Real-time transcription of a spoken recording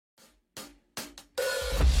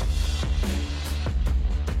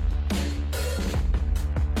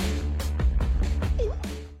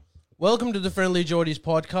Welcome to the Friendlyjordies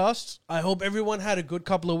podcast. I hope everyone had a good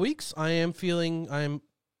couple of weeks. I'm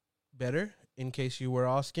better, in case you were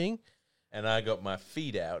asking. And I got my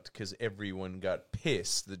feet out because everyone got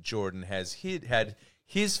pissed that Jordan had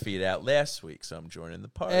his feet out last week, so I'm joining the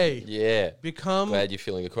party. Hey, Yeah. become Glad you're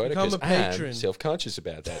feeling a quota. become a patron. I'm self-conscious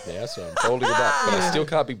about that now, so I'm holding it up. But I still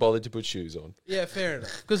can't be bothered to put shoes on. Yeah, fair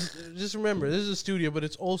enough. Because just remember, this is a studio, but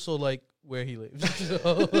it's also like where he lives.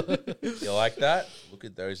 So. You like that? Look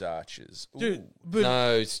at those arches. Ooh. Dude, but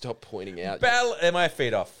No, stop pointing out. And my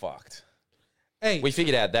feet are fucked. hey, We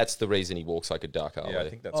figured out that's the reason he walks like a duck, aren't Yeah, we? I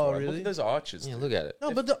think that's Oh, why. really? Look at those arches. Yeah, dude. look at it.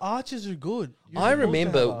 no, but the arches are good. You're I supposed to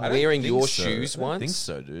remember have I arches. don't wearing think your so. shoes I don't think once.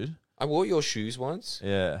 so, dude. I wore your shoes once,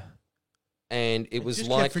 Yeah. and it was just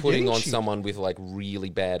like kept putting forgetting on shit. someone with like really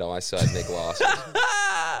bad eyesight in their glasses.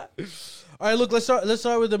 All right, look, let's start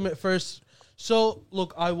with the first. So,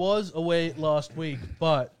 look, I was away last week,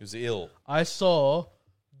 but He was ill. I saw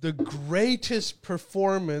the greatest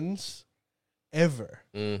performance ever.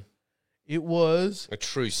 Mm, It was a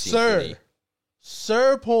true symphony.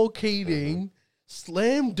 Sir Paul Keating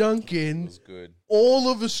slam dunking It was good.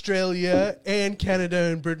 all of Australia and Canada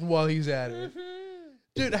and Britain while he's at it.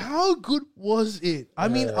 Dude, how good was it? I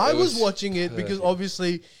mean, I it was was watching it because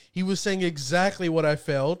obviously he was saying exactly what I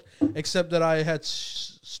felt, except that I had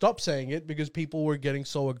stopped saying it because people were getting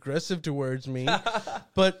so aggressive towards me.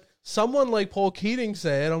 But someone like Paul Keating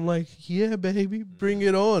said, I'm like, yeah, baby, bring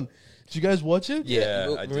it on. Did you guys watch it? Yeah,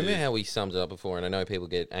 Yeah, I remember did. how we summed it up before, and I know people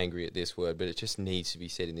get angry at this word, but it just needs to be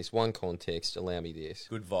said in this one context. Allow me this.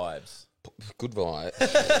 Good vibes. Good vibes.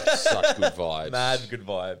 Such good vibes. Mad good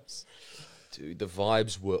vibes. Dude, the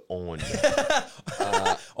vibes were on.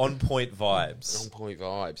 On point vibes. On point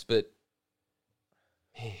vibes. But,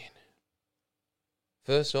 man.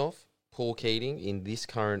 First off, Paul Keating, in this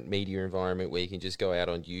current media environment where you can just go out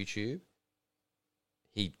on YouTube,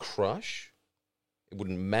 he'd crush. It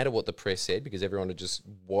wouldn't matter what the press said because everyone would just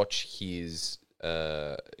watch his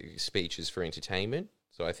speeches for entertainment.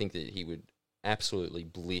 So I think that he would absolutely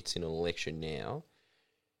blitz in an election now.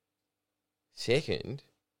 Second,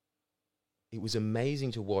 it was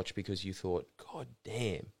amazing to watch because you thought, God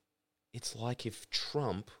damn, it's like if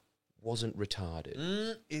Trump wasn't retarded.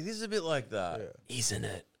 It is a bit like that. Isn't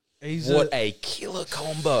it? He's What a killer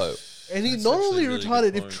combo. and he That's not actually only a really retarded,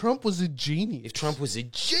 good if point. Trump was a genius. If Trump was a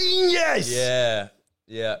genius! Yeah.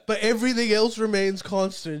 Yeah. But everything else remains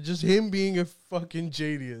constant. Just him being a fucking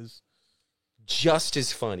genius. Just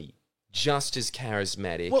as funny, just as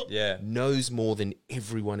charismatic, Well- Yeah. knows more than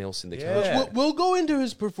everyone else in the Yeah. country. We'll go into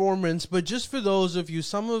his performance, but just for those of you,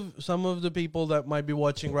 some of the people that might be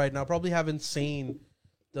watching right now probably haven't seen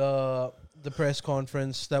the press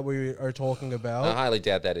conference that we are talking about. I highly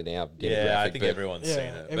doubt that in our demographic. Yeah, I think but everyone's seen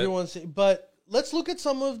it. but- everyone's. But let's look at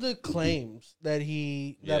some of the claims that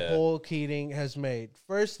Yeah. Paul Keating has made.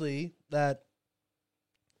 Firstly, that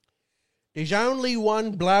there's only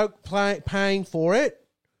one bloke paying for it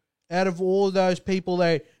out of all those people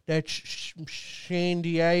that San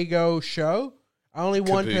Diego show. Only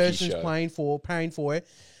one Kabuki person's show. paying for it.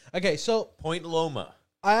 Okay, so Point Loma.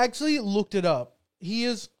 I actually looked it up. He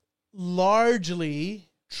is largely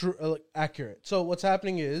accurate. So what's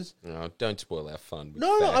happening is No, don't spoil our fun. With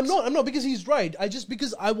no, facts. I'm not because he's right.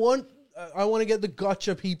 Because I want to get the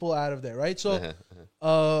gotcha people out of there, right? So,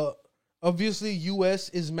 obviously, U.S.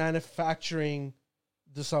 is manufacturing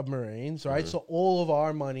the submarines, right? So all of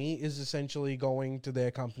our money is essentially going to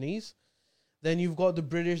their companies. Then you've got the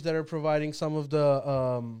British that are providing some of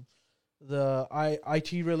the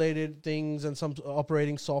IT related things and some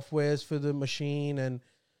operating softwares for the machine, and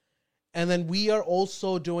then we are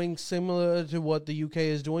also doing similar to what the UK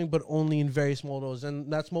is doing, but only in very small doses.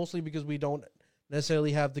 And that's mostly because we don't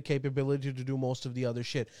necessarily have the capability to do most of the other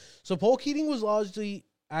shit. So Paul Keating was largely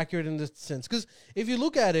accurate in this sense. Because if you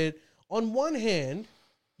look at it, on one hand,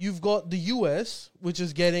 you've got the US, which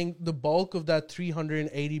is getting the bulk of that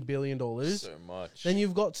 $380 billion. So much. Then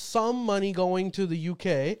you've got some money going to the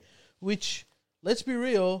UK, which, let's be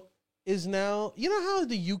real, is now... You know how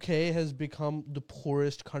the UK has become the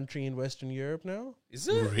poorest country in Western Europe now? Is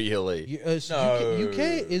it? Really? No. UK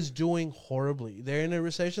is doing horribly. They're in a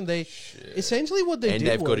recession. They essentially what they And did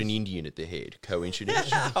they've got was- an Indian at the head.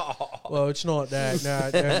 Coincidence? Well, it's not that.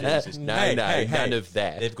 No, No, none of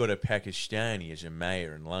that. They've got a Pakistani as a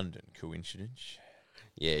mayor in London. Coincidence?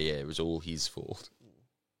 Yeah, it was all his fault.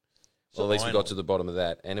 So Well, at least we final. got to the bottom of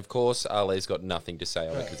that. And of course, Ali's got nothing to say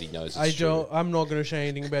on it because he knows it's true. I'm not going to say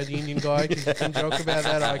anything about the Indian guy because you can joke about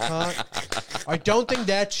that. I can't. I don't think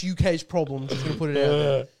that's UK's problem. Just going to put it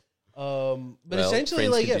out But Well, essentially,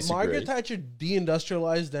 friends like, can yeah, Margaret disagree. Thatcher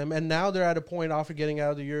deindustrialized them, and now they're at a point after getting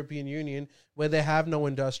out of the European Union where they have no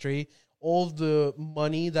industry. All of the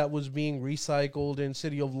money that was being recycled in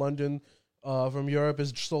City of London from Europe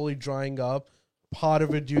is slowly drying up. Part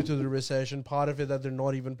of it due to the recession, part of it that they're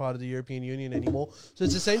not even part of the European Union anymore. So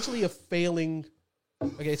it's essentially a failing.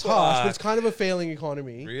 Okay, it's harsh, but it's kind of a failing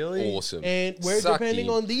economy. Really? Awesome. And we're Suck depending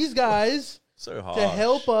in. on these guys So hard to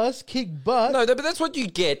help us kick butt. No, but that's what you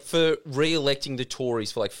get for re-electing the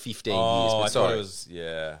Tories for like 15 years. Oh, But I sorry. thought it was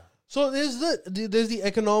So there's the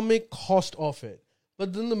economic cost of it.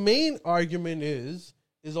 But then the main argument is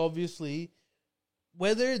obviously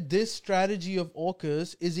whether this strategy of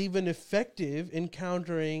AUKUS is even effective in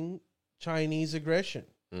countering Chinese aggression.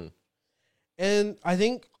 And I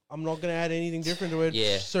think I'm not going to add anything different to it.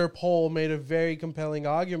 Yeah. Sir Paul made a very compelling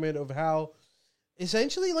argument of how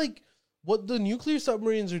essentially like what the nuclear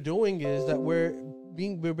submarines are doing is that we're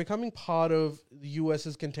becoming part of the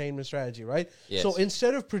US's containment strategy, right? Yes. So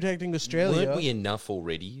instead of protecting Australia, Weren't we enough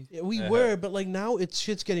already? yeah, we were, but like now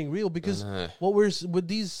shit's getting real because what we're with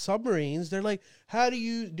these submarines, they're like, how do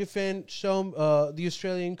you defend the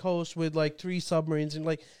Australian coast with like 3 submarines? And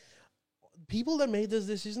like people that made this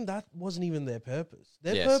decision, that wasn't even their purpose.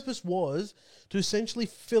 Their Yes. purpose was to essentially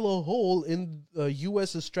fill a hole in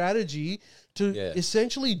US's strategy to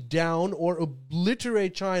essentially down or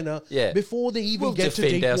obliterate China before they even We'll get to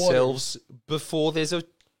defend deep ourselves before there's a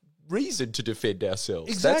reason to defend ourselves.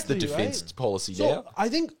 Exactly, That's the defense right? policy So now. I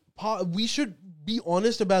think we should be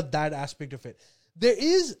honest about that aspect of it. There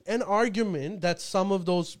is an argument that some of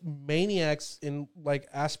those maniacs in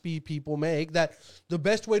like Aspie people make that the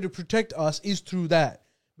best way to protect us is through that.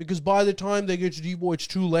 Because by the time they get to deep war, it's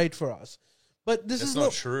too late for us. But this is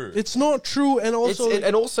not true. It's not true, and also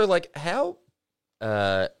And also, like, how,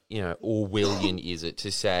 Orwellian is it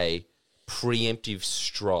to say preemptive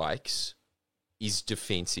strikes is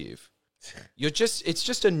defensive? It's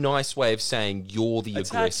just a nice way of saying you're the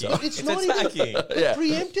Attacking. aggressor. it's not even attacking. the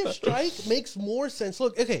preemptive strike makes more sense.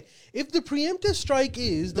 Look, okay, if the preemptive strike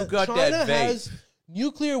is that got China that vape. has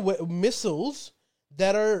nuclear missiles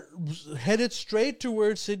that are headed straight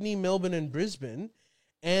towards Sydney, Melbourne, and Brisbane,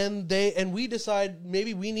 and we decide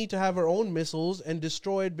maybe we need to have our own missiles and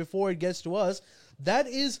destroy it before it gets to us, that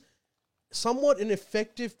is somewhat an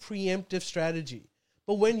effective preemptive strategy.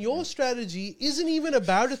 But when your strategy isn't even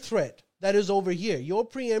about a threat that is over here, your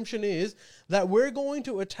preemption is that we're going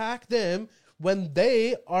to attack them when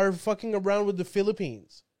they are fucking around with the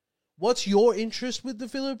Philippines. What's your interest with the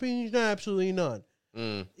Philippines? No, absolutely none.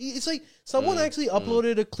 It's like someone actually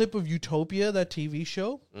uploaded a clip of Utopia, that TV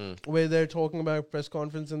show, where they're talking about a press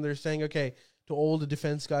conference and they're saying, okay, to all the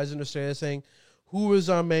defense guys in Australia, saying, who is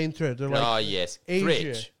our main threat? They're like, yes. Asia.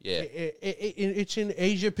 Threat. Yeah. It's in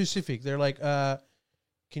Asia Pacific. They're like,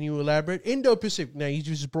 can you elaborate? Indo-Pacific. Now, you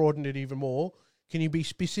just broadened it even more. Can you be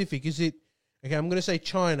specific? Is it, okay, I'm going to say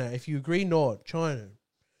China. If you agree, not China.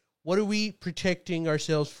 What are we protecting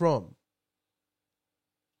ourselves from?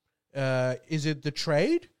 Is it the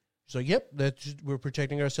trade? So, yep, we're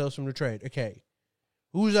protecting ourselves from the trade. Okay.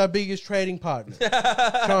 Who's our biggest trading partner?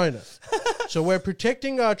 China. So we're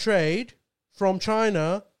protecting our trade from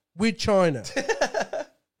China with China.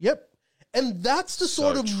 Yep. And that's the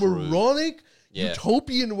sort of true. moronic,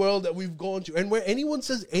 utopian world that we've gone to. And where anyone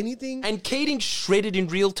says anything... And Keating shredded in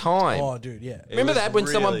real time. Oh, dude, yeah. Remember that when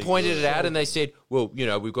someone really pointed good. it out and they said, well,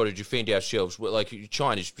 we've got to defend ourselves. Well, like,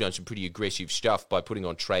 China's done some pretty aggressive stuff by putting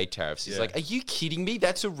on trade tariffs. It's like, are you kidding me?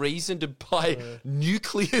 That's a reason to buy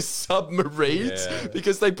nuclear submarines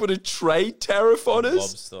because they put a trade tariff on us?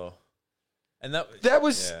 Lobster. And That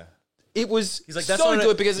was... Yeah. It was He's like, that's so not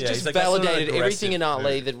good because it yeah, just he's like, that's not an validated everything in aggressive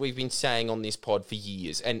Utley move. that we've been saying on this pod for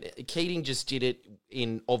years. And Keating just did it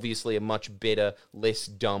in obviously a much better, less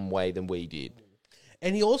dumb way than we did.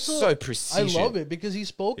 And he also... So precision. I love it because he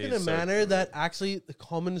spoke in a He's so manner good. that actually the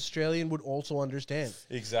common Australian would also understand.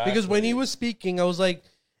 Exactly. Because when he was speaking, I was like,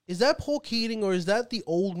 is that Paul Keating or is that the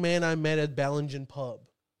old man I met at Ballingen Pub?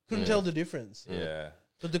 Couldn't tell the difference. Yeah.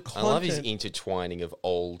 But the I content... love his intertwining of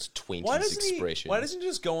old 20s expressions. Why doesn't he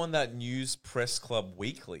just go on that News Press Club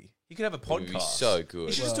weekly? He could have a It would podcast. be so good.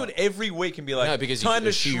 He should just do it every week and be like, no, because time to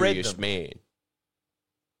he's a shred serious them. man.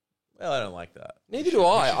 Well, I don't like that. Neither do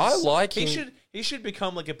I. I like him. He should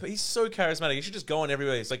become like he's so charismatic. He should just go on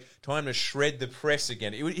everywhere. It's like time to shred the press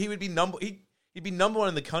again. He would be he'd be number one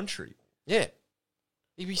in the country. Yeah.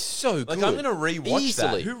 He'd be so good. Like I'm gonna rewatch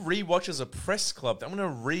Easily. that. Who rewatches a press club? I'm gonna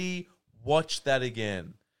rewatch that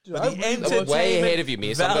again. Dude, But I the really I'm entertainment way ahead of you,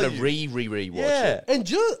 Miss. I'm going to value. rewatch Yeah.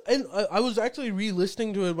 it. And I was actually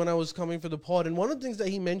re-listening to it when I was coming for the pod, and one of the things that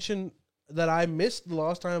he mentioned that I missed the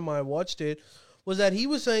last time I watched it was that he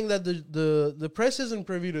was saying that the press isn't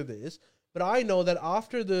privy to this, but I know that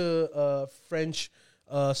after the French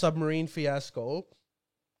submarine fiasco,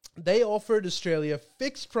 they offered Australia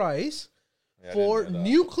fixed price for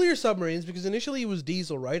nuclear submarines, because initially it was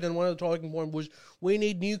diesel, right? And one of the talking points was, we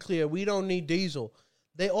need nuclear, we don't need diesel.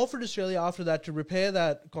 They offered Australia after that to repair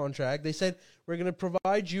that contract. They said, we're going to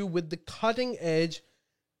provide you with the cutting edge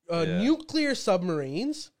nuclear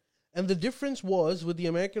submarines. And the difference was, with the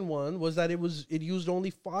American one, was that it used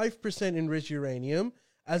only 5% enriched uranium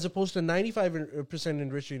as opposed to 95%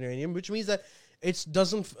 enriched uranium, which means that it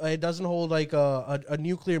doesn't hold like a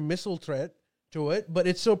nuclear missile threat to it, but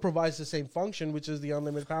it still provides the same function, which is the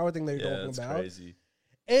unlimited power thing they're talking about. Crazy.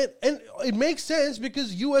 And it makes sense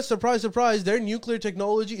because U.S., surprise, surprise, their nuclear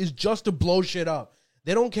technology is just to blow shit up.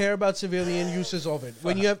 They don't care about civilian uses of it.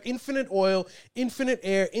 When you have infinite oil, infinite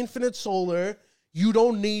air, infinite solar, you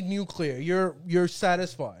don't need nuclear. You're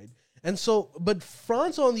satisfied. And so, but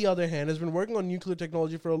France, on the other hand, has been working on nuclear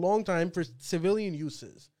technology for a long time for civilian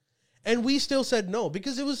uses. And we still said no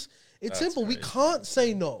because it's simple. Crazy. We can't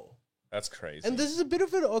say no. That's crazy. And this is a bit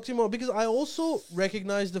of an oxymoron because I also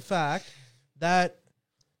recognize the fact that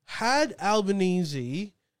had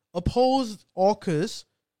Albanese opposed AUKUS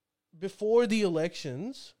before the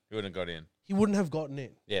elections, he wouldn't have got in. He wouldn't have gotten in.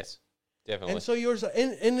 Yes, definitely. And so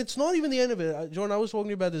and it's not even the end of it. Jordan, I was talking to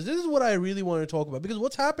you about this. This is what I really want to talk about, because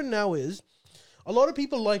what's happened now is a lot of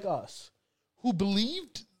people like us who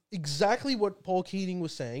believed exactly what Paul Keating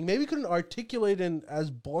was saying, maybe couldn't articulate in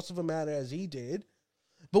as boss of a matter as he did,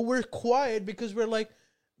 but we're quiet because we're like,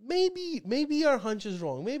 maybe our hunch is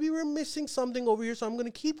wrong. Maybe we're missing something over here, so I'm going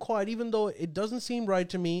to keep quiet even though it doesn't seem right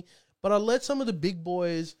to me, but I'll let some of the big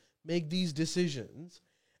boys make these decisions.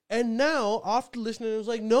 And now, after listening, it was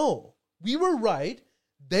like, no, we were right.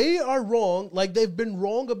 They are wrong. Like, they've been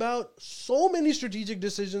wrong about so many strategic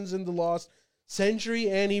decisions in the last century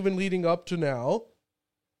and even leading up to now.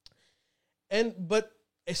 But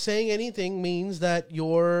saying anything means that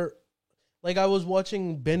you're... Like, I was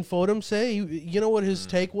watching Ben Fodem say, you know what his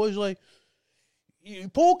take was? Like,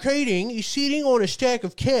 Paul Keating is sitting on a stack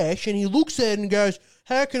of cash and he looks at it and goes,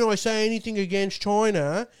 how can I say anything against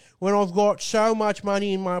China when I've got so much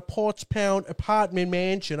money in my Potts Pound apartment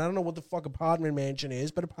mansion? I don't know what the fuck apartment mansion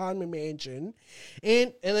is, but apartment mansion.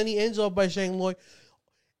 And then he ends up by saying, like,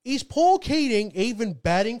 is Paul Keating even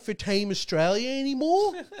batting for Team Australia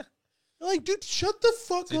anymore? Like, dude, shut the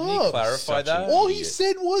fuck up. Didn't he clarify that? All he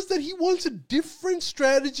said was that he wants a different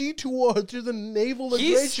strategy to the naval aggression.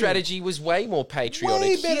 His strategy was way more patriotic.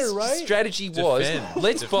 Way better, His right? strategy was,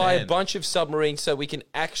 let's buy a bunch of submarines so we can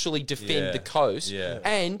actually defend the coast. Yeah.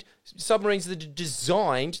 And submarines that are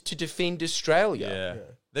designed to defend Australia.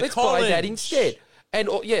 Yeah. Let's buy that instead. And,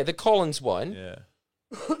 the Collins one. Yeah.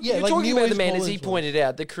 Yeah, You're like talking about the man, Collins as he pointed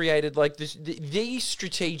out, that created like the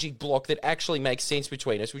strategic block that actually makes sense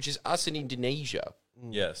between us, which is us and Indonesia.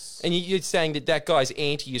 Yes. And you're saying that guy's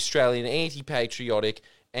anti-Australian, anti-patriotic,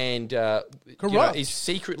 and is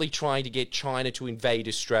secretly trying to get China to invade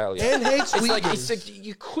Australia. And hates it's like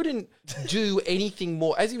you couldn't do anything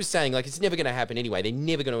more. As he was saying, like, it's never going to happen anyway. They're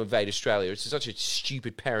never going to invade Australia. It's such a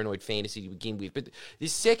stupid, paranoid fantasy to begin with. But the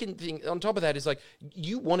second thing on top of that is, like,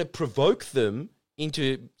 you want to provoke them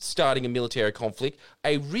into starting a military conflict.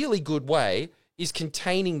 A really good way is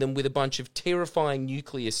containing them with a bunch of terrifying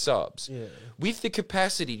nuclear subs with the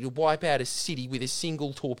capacity to wipe out a city with a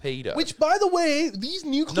single torpedo. Which, by the way, these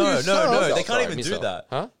nuclear subs... No, they can't even missile. do that.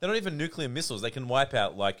 Huh? They're not even nuclear missiles. They can wipe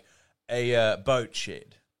out, like, a boat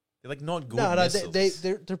shed. They're, like, not good missiles.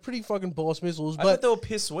 They're pretty fucking boss missiles, I but... thought they were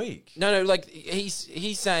piss weak. No, like,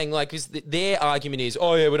 he's saying, like, their argument is,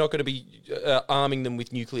 we're not going to be arming them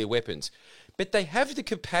with nuclear weapons. But they have the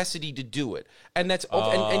capacity to do it, and that's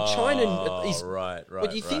and China is right.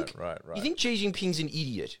 But you think Xi Jinping's an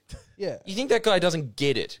idiot? Yeah. You think that guy doesn't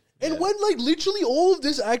get it? And when, like, literally all of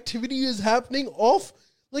this activity is happening off,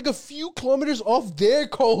 like, a few kilometers off their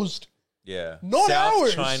coast. Yeah. Not South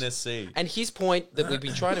ours. China Sea. And his point that we've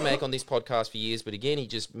been trying to make on this podcast for years, but again, he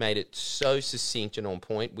just made it so succinct and on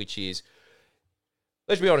point, which is,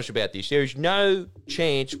 let's be honest about this. There is no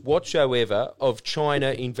chance whatsoever of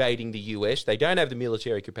China invading the US. They don't have the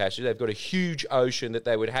military capacity. They've got a huge ocean that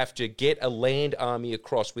they would have to get a land army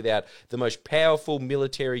across without the most powerful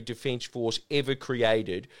military defense force ever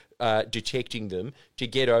created detecting them to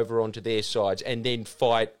get over onto their sides and then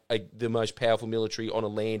fight the most powerful military on a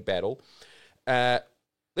land battle.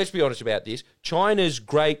 let's be honest about this. China's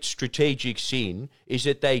great strategic sin is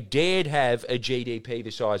that they dared have a GDP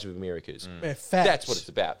the size of America's. Facts. That's what it's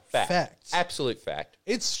about. Facts. Absolute fact.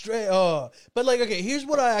 It's straight. But like, okay, here's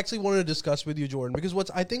what I actually wanted to discuss with you, Jordan, because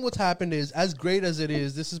I think what's happened is, as great as it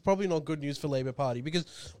is, this is probably not good news for Labour Party,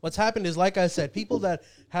 because what's happened is, like I said, people that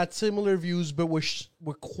had similar views but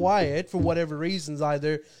were quiet for whatever reasons,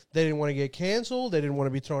 either they didn't want to get cancelled, they didn't want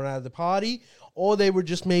to be thrown out of the party, or they were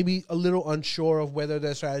just maybe a little unsure of whether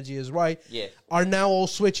their strategy is right, are now all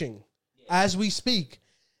switching as we speak.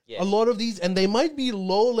 A lot of these, and they might be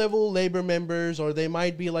low-level Labour members, or they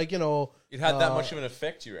might be like, It had that much of an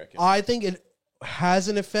effect, you reckon? I think it has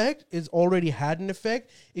an effect. It's already had an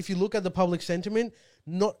effect. If you look at the public sentiment,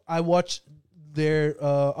 I watched their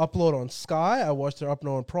upload on Sky, I watched their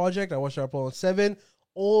upload on Project, I watched their upload on 7,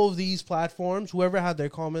 all of these platforms, whoever had their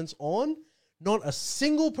comments on, not a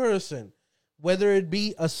single person, whether it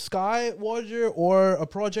be a Sky watcher or a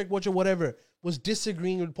Project watcher, whatever, was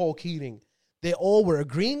disagreeing with Paul Keating. They all were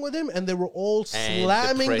agreeing with him, and they were all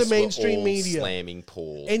slamming the mainstream media. Slamming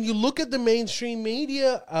Paul. And you look at the mainstream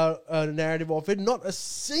media narrative of it, not a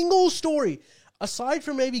single story, aside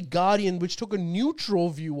from maybe Guardian, which took a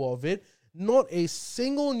neutral view of it, not a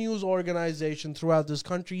single news organization throughout this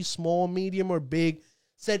country, small, medium, or big,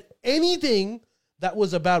 said anything that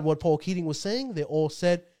was about what Paul Keating was saying. They all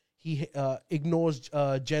said he ignores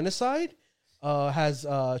genocide, has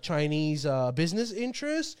Chinese business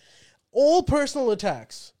interests, all personal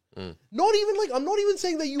attacks. Not even like, I'm not even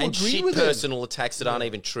saying that you and agree with personal attacks that aren't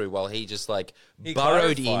even true, while he just he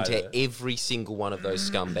burrowed into every single one of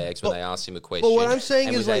those scumbags when they asked him a question. But what I'm saying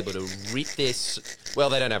and is, was able to rip this. Well,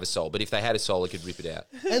 they don't have a soul, but if they had a soul, it could rip it out.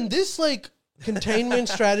 And this containment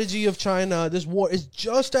strategy of China, this war, is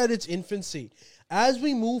just at its infancy. As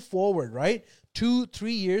we move forward, right,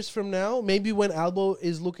 2-3 years from now, maybe when Albo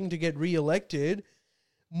is looking to get re-elected,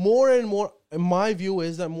 more and more, my view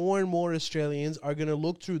is that more and more Australians are going to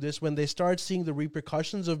look through this when they start seeing the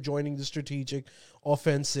repercussions of joining the strategic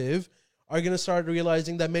offensive, are going to start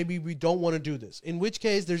realizing that maybe we don't want to do this. In which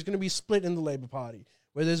case, there's going to be split in the Labour Party,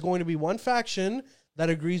 where there's going to be one faction that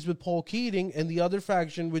agrees with Paul Keating and the other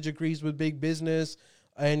faction which agrees with big business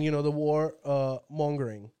and, the war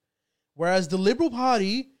mongering. Whereas the Liberal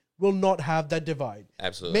Party will not have that divide.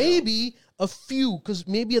 Absolutely. Maybe a few, because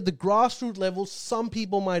maybe at the grassroots level, some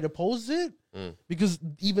people might oppose it, because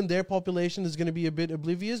even their population is going to be a bit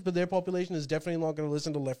oblivious, but their population is definitely not going to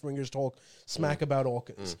listen to left-wingers talk smack about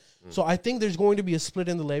AUKUS. So I think there's going to be a split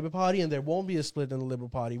in the Labour Party, and there won't be a split in the Liberal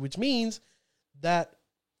Party, which means that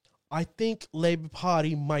I think Labour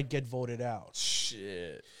Party might get voted out.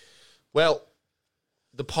 Shit. Well,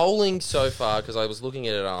 the polling so far, because I was looking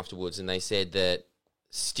at it afterwards, and they said that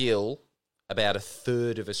still about a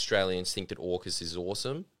third of Australians think that AUKUS is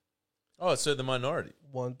awesome. Oh, so the minority.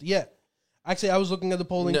 Yeah. Actually, I was looking at the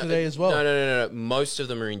polling today as well. No. Most of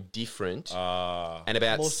them are indifferent, and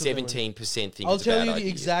about 17% think it's a bad idea. I'll tell you the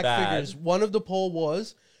exact figures. One of the poll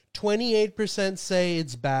was 28% say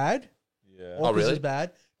it's bad. Yeah. AUKUS is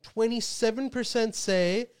bad. 27%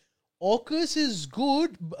 say AUKUS is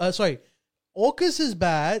good. AUKUS is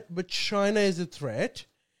bad, but China is a threat.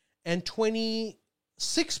 And 26%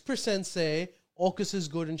 say AUKUS is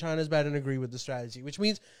good and China is bad and agree with the strategy, which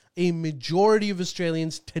means a majority of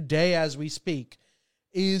Australians today, as we speak,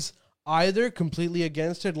 is either completely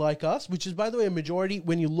against it like us, which is, by the way, a majority.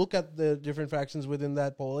 When you look at the different factions within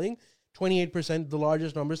that polling, 28%, the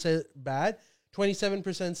largest number, say bad.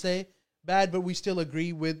 27% say bad, but we still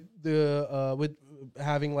agree with with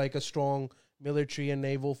having a strong military and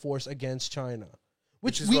naval force against China.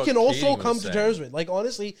 Which we can also come to terms with.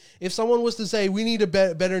 Honestly, if someone was to say we need a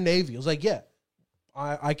better navy, I was like, yeah,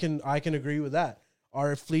 I can agree with that.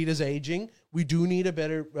 Our fleet is aging. We do need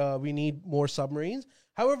we need more submarines.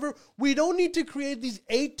 However, we don't need to create these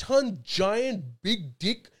 8-ton giant big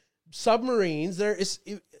dick submarines. There is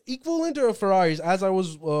equivalent to a Ferraris. As I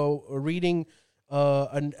was reading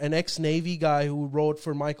an ex-Navy guy who wrote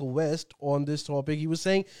for Michael West on this topic, he was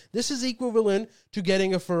saying this is equivalent to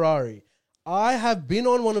getting a Ferrari. I have been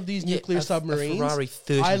on one of these nuclear submarines. A Ferrari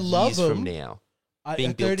 30 years from now.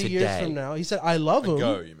 Being built 30 years today. from now. He said, I love them.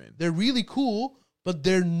 You mean? They're really cool, but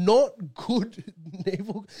they're not good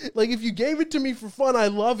naval. If you gave it to me for fun, I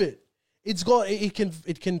love it. It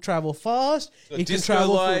can travel fast. It can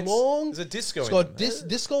travel for long. There's a disco. It's got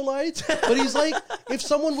disco lights. But he's like, if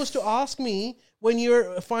someone was to ask me, when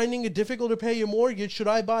you're finding it difficult to pay your mortgage, should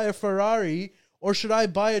I buy a Ferrari or should I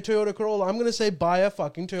buy a Toyota Corolla? I'm going to say buy a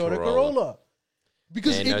fucking Toyota Corolla.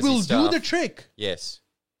 Because it will do the trick. Yes.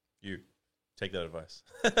 You take that advice.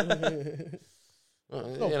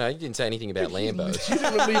 You didn't say anything about Lambos. He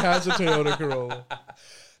legitimately has a Toyota Corolla.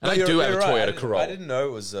 And I do have a Toyota Corolla. I didn't know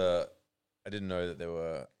it was. I didn't know that there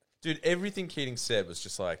were. Dude, everything Keating said was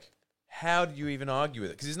just like, how do you even argue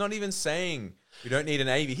with it? Because he's not even saying we don't need a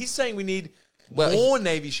navy. He's saying we need more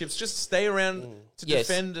navy ships just to stay around to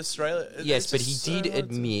defend Australia. Yes, but he did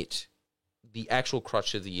admit the actual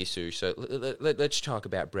crutch of the issue. So let's talk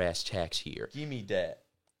about brass tacks here. Give me that.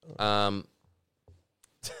 I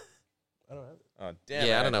don't have it. Oh, damn.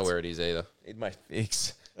 Yeah, I don't know where it is either. It might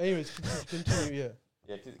fix. Anyways, continue,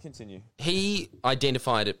 Yeah, continue. He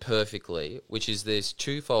identified it perfectly, which is there's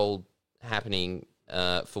twofold happening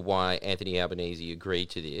for why Anthony Albanese agreed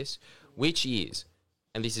to this, which is,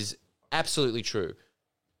 and this is absolutely true,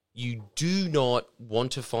 you do not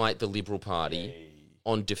want to fight the Liberal Party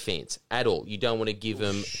on defence at all. You don't want to give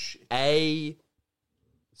them a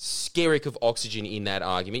skerrick of oxygen in that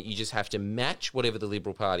argument. You just have to match whatever the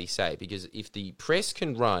Liberal Party say, because if the press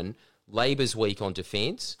can run Labor's weak on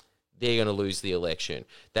defence, they're going to lose the election.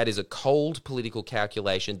 That is a cold political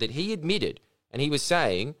calculation that he admitted. And he was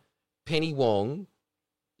saying Penny Wong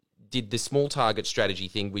did the small target strategy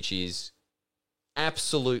thing, which is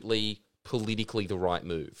absolutely politically the right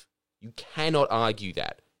move. You cannot argue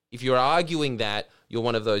that. If you're arguing that, you're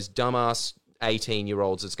one of those dumbass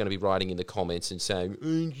 18-year-olds that's going to be writing in the comments and saying,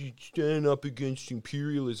 you stand up against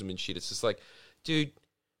imperialism and shit. It's just like, dude,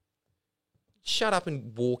 shut up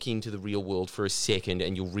and walk into the real world for a second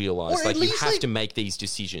and you'll realise, like, you have to make these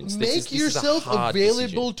decisions. Make yourself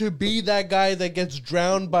available to be that guy that gets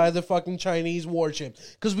drowned by the fucking Chinese warship.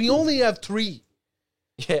 Because we only have 3.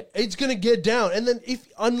 Yeah. It's going to get down. And then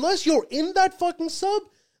unless you're in that fucking sub,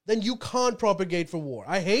 then you can't propagate for war.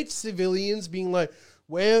 I hate civilians being like,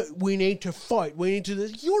 well, we need to fight. We need to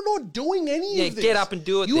this. You're not doing any of this. Get up and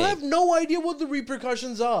do it. You have no idea what the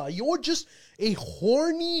repercussions are. You're just a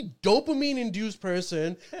horny, dopamine-induced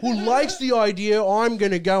person who likes the idea, I'm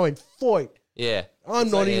going to go and fight. Yeah.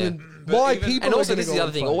 I'm not even... Why people and also, are this is go the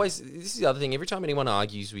other thing. fight. This is the other thing. Every time anyone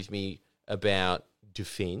argues with me about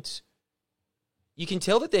defence, you can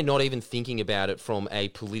tell that they're not even thinking about it from a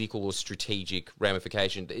political or strategic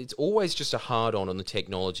ramification. It's always just a hard-on the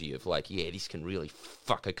technology of like, yeah, this can really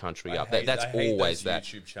fuck a country up. That's always that.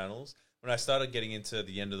 YouTube channels. When I started getting into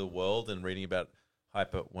the end of the world and reading about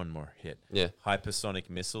hypersonic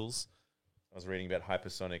missiles, I was reading about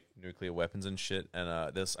hypersonic nuclear weapons and shit, and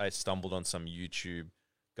I stumbled on some YouTube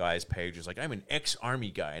guy's page. It's like, I'm an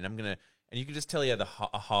ex-army guy, and you can just tell he had a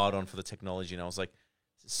hard-on for the technology, and I was like,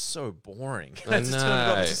 it's so boring. I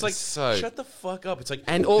know. It's just like, shut the fuck up. It's like,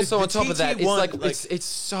 and also on top of that, TT1, it's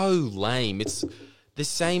so lame. It's the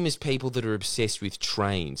same as people that are obsessed with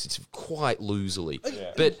trains. It's quite loserly.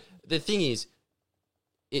 Yeah. But the thing is,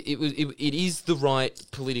 it is the right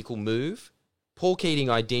political move. Paul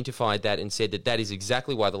Keating identified that and said that is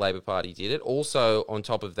exactly why the Labor Party did it. Also, on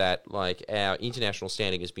top of that, like, our international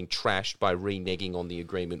standing has been trashed by reneging on the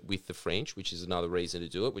agreement with the French, which is another reason to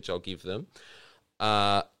do it, which I'll give them.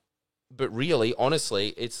 But really, honestly,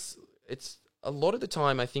 it's a lot of the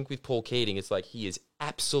time, I think with Paul Keating, it's like he is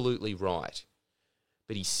absolutely right,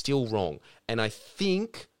 but he's still wrong. And I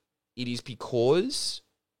think it is because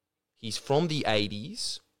he's from the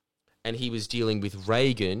 80s and he was dealing with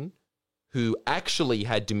Reagan, who actually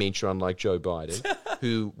had dementia, unlike Joe Biden,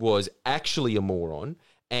 who was actually a moron,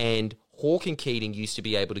 and Hawke and Keating used to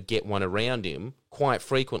be able to get one around him quite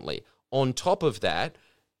frequently. On top of that,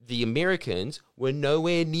 the Americans were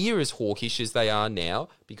nowhere near as hawkish as they are now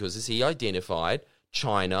because, as he identified,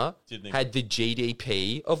 China had the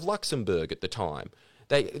GDP of Luxembourg at the time.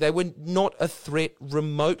 They were not a threat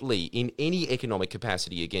remotely in any economic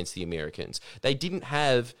capacity against the Americans. They didn't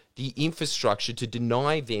have the infrastructure to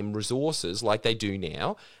deny them resources like they do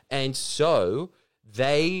now, and so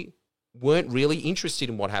they weren't really interested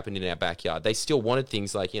in what happened in our backyard. They still wanted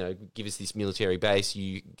things like, give us this military base,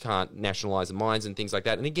 you can't nationalise the mines and things like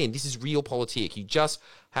that. And again, this is realpolitik. You just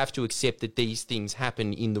have to accept that these things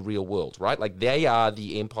happen in the real world, right? Like, they are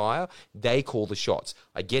the empire. They call the shots.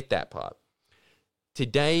 I get that part.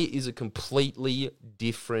 Today is a completely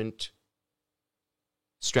different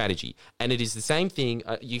strategy. And it is the same thing.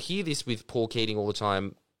 You hear this with Paul Keating all the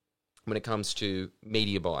time when it comes to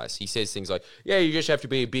media bias. He says things like, yeah, you just have to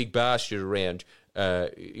be a big bastard around,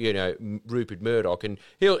 Rupert Murdoch, and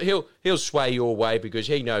he'll sway your way because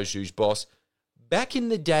he knows who's boss. Back in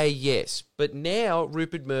the day, yes. But now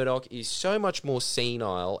Rupert Murdoch is so much more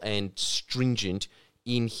senile and stringent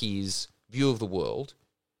in his view of the world.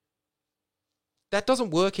 That doesn't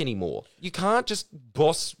work anymore. You can't just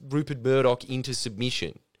boss Rupert Murdoch into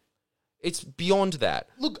submission. It's beyond that.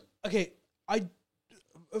 Look, okay,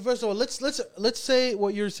 first of all, let's say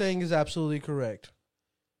what you're saying is absolutely correct.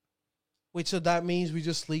 Wait, so that means we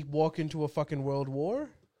just sleepwalk into a fucking world war?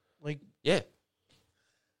 Like, Yeah.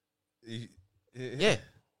 Yeah.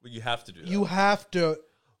 Well, you have to do that. you have to.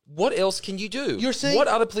 What else can you do? You're saying what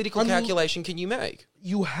other political calculation can you make?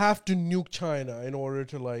 You have to nuke China in order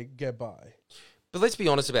to like get by. But let's be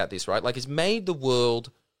honest about this, right? Like, it's made the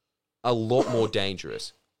world a lot more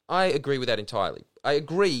dangerous. I agree with that entirely. I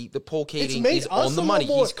agree that Paul Keating is on the money.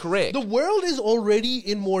 He's correct. The world is already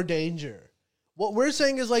in more danger. What we're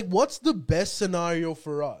saying is like, what's the best scenario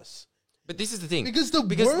for us? But this is the thing. Because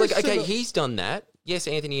like, okay, he's done that. Yes,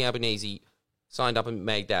 Anthony Albanese signed up and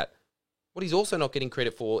made that. What he's also not getting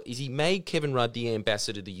credit for is he made Kevin Rudd the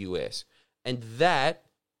ambassador to the US. And that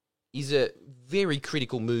is a very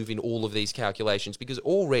critical move in all of these calculations, because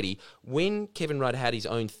already when Kevin Rudd had his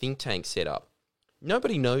own think tank set up,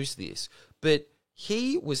 nobody knows this, but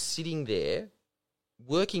he was sitting there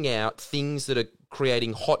working out things that are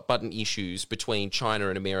creating hot button issues between China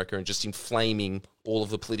and America and just inflaming all of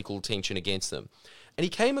the political tension against them. And he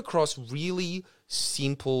came across really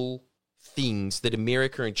simple things that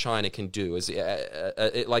America and China can do, as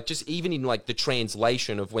like just even in like the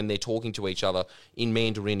translation of when they're talking to each other in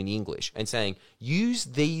Mandarin and English, and saying, use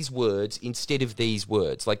these words instead of these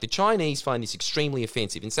words. Like, the Chinese find this extremely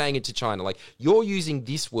offensive, and saying it to China, like, you're using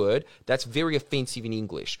this word that's very offensive in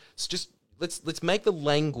English. It's just let's make the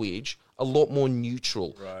language a lot more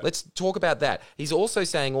neutral. Right. Let's talk about that. He's also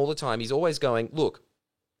saying all the time, he's always going, look,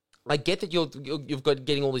 I get that you've got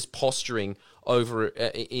getting all this posturing over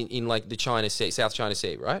in like the China Sea, South China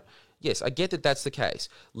Sea, right? Yes, I get that that's the case.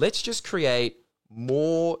 Let's just create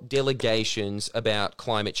more delegations about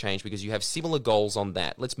climate change, because you have similar goals on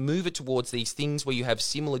that. Let's move it towards these things where you have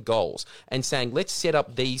similar goals, and saying, let's set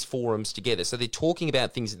up these forums together. So they're talking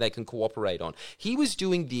about things that they can cooperate on. He was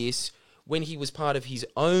doing this when he was part of his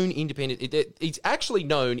own independent... It's actually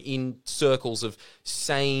known in circles of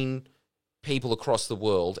sane people across the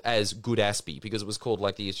world as Good ASPI, because it was called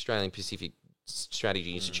like the Australian Pacific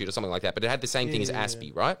Strategy Institute or something like that, but it had the same thing as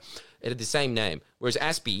ASPI, right? It had the same name, whereas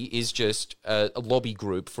ASPI is just a lobby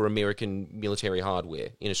group for American military hardware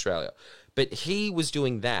in Australia. But he was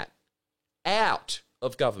doing that out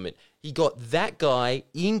of government. He got that guy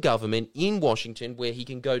in government in Washington, where he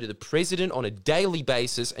can go to the president on a daily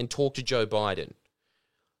basis and talk to Joe Biden.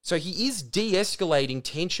 So he is de-escalating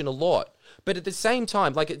tension a lot. But at the same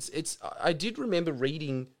time, like I did remember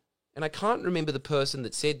reading, and I can't remember the person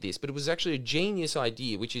that said this, but it was actually a genius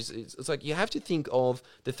idea, which is, it's like, you have to think of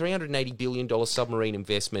the $380 billion submarine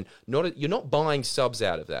investment. You're not buying subs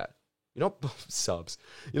out of that. You're not subs.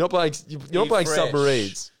 You're not buying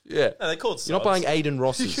submarines. Yeah. No, they're called subs. You're not buying Aiden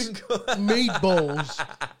Rosses. Meatballs.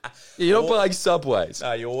 Yeah, you're not buying Subways.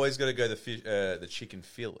 No, you always got to go the chicken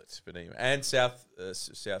fillets, but anyway, and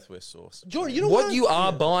Southwest sauce. Jordan, you know What you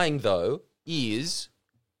are buying, though, is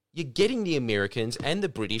you're getting the Americans and the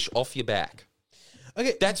British off your back.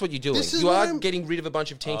 Okay, That's what you're doing. You are getting rid of a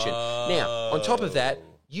bunch of tension. Now, on top of that,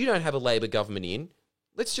 you don't have a Labor government in.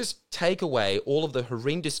 Let's just take away all of the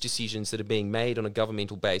horrendous decisions that are being made on a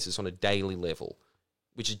governmental basis on a daily level,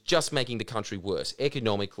 which is just making the country worse.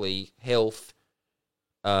 Economically, health,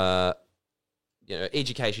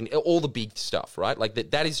 education, all the big stuff, right? Like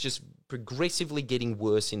that is just progressively getting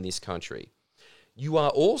worse in this country. You are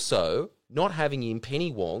also not having in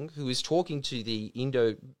Penny Wong, who is talking to the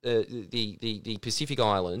the Pacific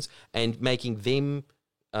Islands and making them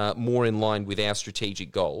more in line with our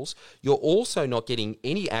strategic goals. You're also not getting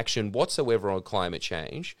any action whatsoever on climate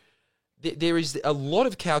change. There is a lot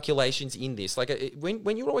of calculations in this. Like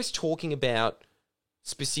when you're always talking about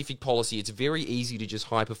specific policy, it's very easy to just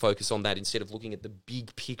hyper-focus on that instead of looking at the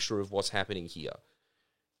big picture of what's happening here.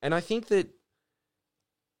 And I think that,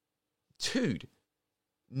 dude,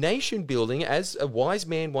 nation building, as a wise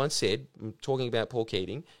man once said, I'm talking about Paul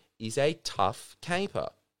Keating, is a tough caper.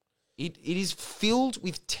 It is filled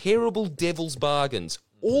with terrible devil's bargains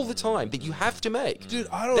all the time that you have to make. Dude,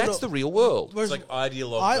 I don't know. That's the real world. It's like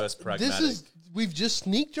ideologue versus pragmatic. We've just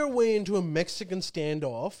sneaked our way into a Mexican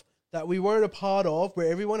standoff that we weren't a part of,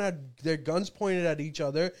 where everyone had their guns pointed at each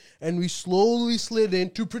other, and we slowly slid in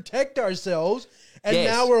to protect ourselves, and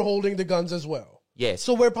now we're holding the guns as well. Yes.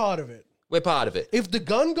 So we're part of it. We're part of it. If the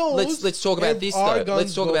gun goes... Let's talk about this, though.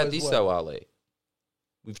 Let's talk about this, though, Ali.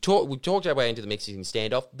 We've talked our way into the Mexican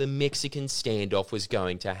standoff. The Mexican standoff was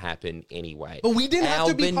going to happen anyway. But we didn't have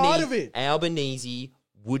to be part of it. Albanese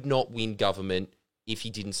would not win government if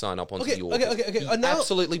he didn't sign up onto the orders. Okay. He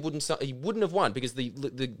absolutely wouldn't. He wouldn't have won, because the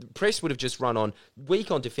press would have just run on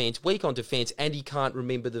week on defence, and he can't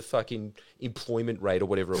remember the fucking employment rate or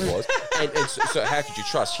whatever it was. and so how could you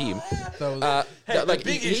trust him?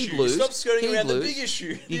 He'd lose. Stop skirting around the big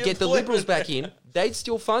issue. You'd get the Liberals back in. They'd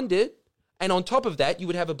still fund it. And on top of that, you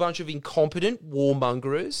would have a bunch of incompetent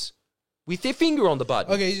warmongers with their finger on the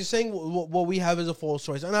button. Okay, you're saying what we have is a false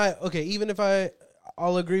choice. And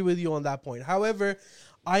I'll agree with you on that point. However,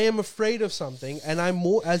 I am afraid of something, and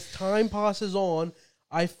as time passes on,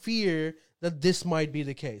 I fear that this might be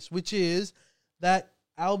the case, which is that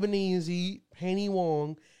Albanese, Penny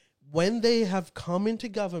Wong, when they have come into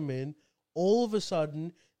government, all of a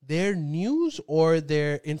sudden, their news or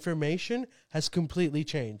their information has completely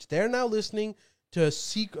changed. They're now listening to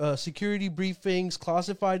security briefings,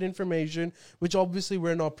 classified information, which obviously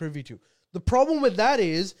we're not privy to. The problem with that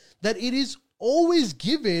is that it is always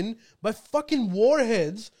given by fucking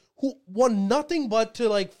warheads who want nothing but to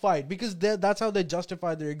like fight, because that's how they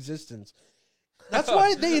justify their existence. That's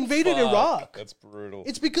why they invaded Iraq. That's brutal.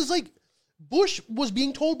 It's because like Bush was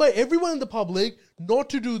being told by everyone in the public not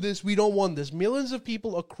to do this. We don't want this. Millions of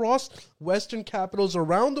people across Western capitals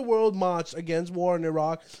around the world marched against war in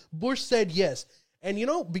Iraq. Bush said yes. And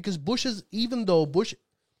because even though Bush,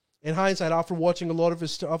 in hindsight, after watching a lot of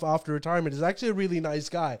his stuff after retirement, is actually a really nice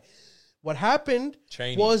guy. What happened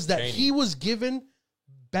was that he was given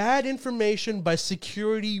bad information by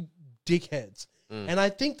security dickheads. And I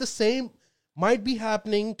think the same might be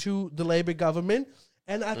happening to the Labour government.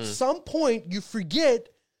 And at some point, you forget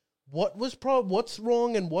what's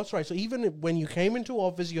wrong and what's right. So even when you came into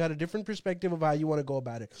office, you had a different perspective of how you want to go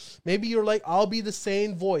about it. Maybe you're like, I'll be the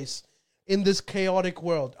sane voice in this chaotic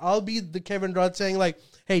world. I'll be the Kevin Rudd saying like,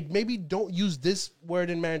 hey, maybe don't use this word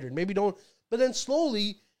in Mandarin. Maybe don't. But then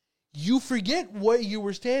slowly, you forget where you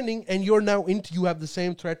were standing, and you're now you have the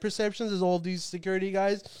same threat perceptions as all these security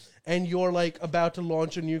guys, and you're like about to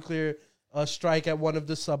launch a nuclear strike at one of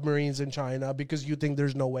the submarines in China because you think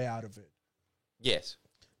there's no way out of it. Yes.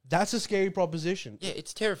 That's a scary proposition. Yeah,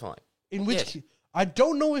 it's terrifying. In which I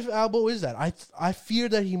don't know if Albo is that. I fear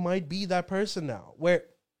that he might be that person now, where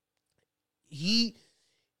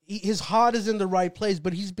his heart is in the right place,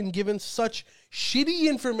 but he's been given such shitty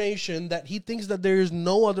information that he thinks that there is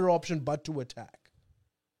no other option but to attack.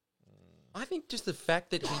 I think just the fact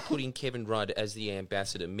that he put in Kevin Rudd as the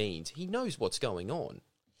ambassador means he knows what's going on.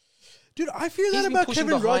 Dude, I fear that about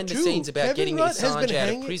Kevin Rudd too. He's been pushing behind the scenes about Kevin getting Rudd Assange out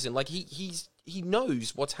of prison. Like he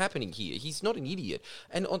knows what's happening here. He's not an idiot.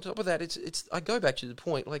 And on top of that, it's I go back to the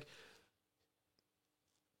point, like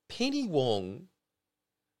Penny Wong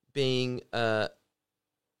being at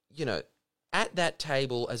that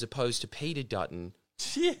table as opposed to Peter Dutton.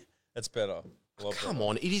 Yeah, that's better. Come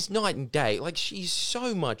on, it is night and day. Like, she's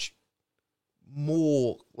so much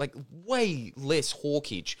more, like, way less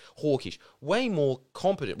hawkish, way more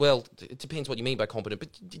competent. Well, it depends what you mean by competent, but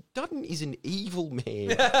Dutton is an evil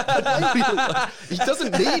man. He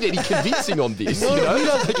doesn't need any convincing on this. No, you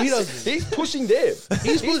know? he doesn't. He's pushing them.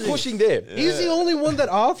 He's pushing them. Yeah. He's the only one that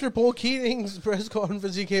after Paul Keating's press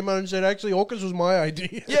conference, he came out and said, actually, AUKUS was my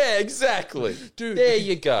idea. Yeah, exactly. Dude. There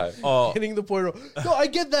you go. Oh. Getting the point. No, I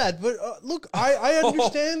get that. But look, I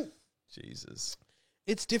understand. Jesus.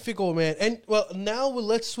 It's difficult, man. And, well, now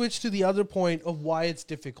let's switch to the other point of why it's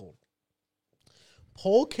difficult.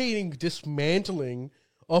 Paul Keating dismantling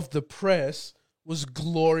of the press was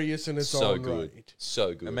glorious in its own right.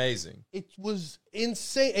 So good. Amazing. It was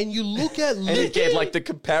insane. And you look at... And again, like the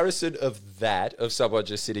comparison of someone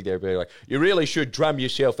just sitting there being like, you really should drum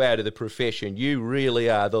yourself out of the profession. You really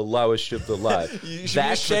are the lowest of the low. You should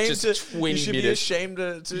be ashamed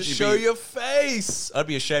to show your face. I'd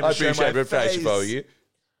be ashamed to show my face. For you.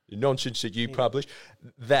 The nonsense that you publish.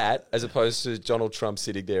 That, as opposed to Donald Trump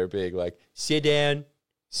sitting there being like, sit down.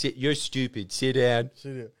 You're stupid. Sit down.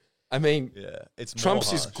 I mean,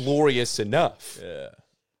 Trump's is glorious enough. Yeah.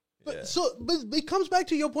 But it comes back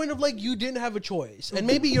to your point of like you didn't have a choice, and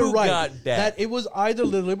maybe you're right that it was either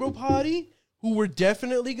the Liberal Party who were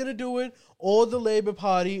definitely going to do it, or the Labour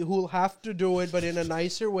Party who will have to do it, but in a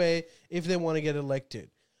nicer way if they want to get elected.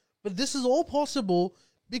 But this is all possible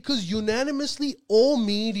because unanimously all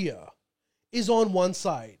media is on one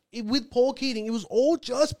side. With Paul Keating, it was all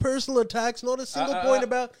just personal attacks, not a single point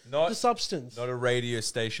about the substance. Not a radio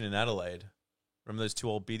station in Adelaide. Remember those two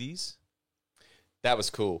old biddies? That was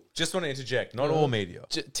cool. Just want to interject. Not all media.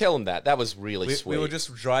 Tell them that. That was really sweet. We were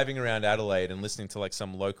just driving around Adelaide and listening to like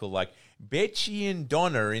some local like Betchy and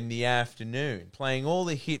Donna in the afternoon, playing all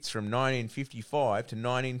the hits from 1955 to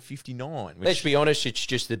 1959. Let's be honest, it's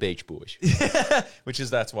just the Beach Boys.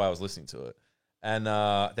 That's why I was listening to it. And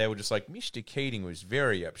they were just like, Mr. Keating was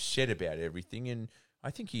very upset about everything, and I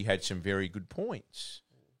think he had some very good points.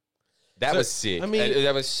 That was sick. I mean,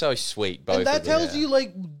 that was so sweet. Both and that of them. tells you,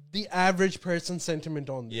 like, the average person's sentiment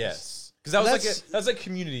on this. Yes. Because that was like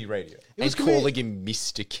community radio. And calling him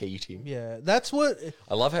Mr. Keating. Yeah, that's what...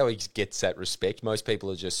 I love how he gets that respect. Most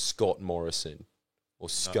people are just Scott Morrison or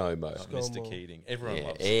ScoMo. Mr. Keating. Everyone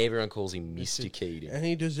loves him. Everyone calls him Mr. Keating. And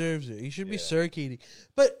he deserves it. He should be Sir Keating.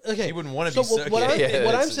 But, okay. He wouldn't want to be Sir what Keating.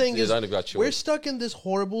 I'm saying is choice. we're stuck in this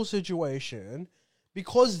horrible situation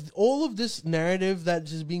because all of this narrative that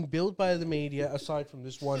is being built by the media, aside from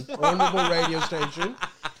this one honorable radio station...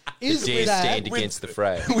 Is dare that stand against the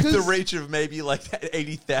fray. With the reach of maybe like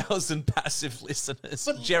 80,000 passive listeners,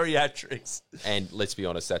 geriatrics. And let's be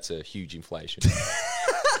honest, that's a huge inflation.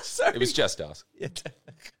 Sorry. It was just us. Yeah.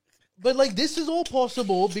 But like this is all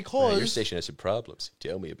possible because Your station has some problems.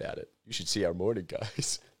 Tell me about it. You should see our morning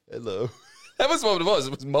guys. Hello. That was what it was.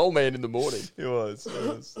 It was Mole Man in the morning. It was.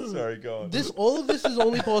 Sorry, go on. all of this is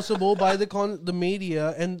only possible by the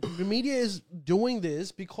media, and the media is doing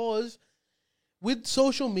this because with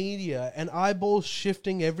social media and eyeballs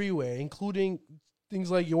shifting everywhere, including things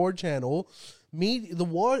like your channel,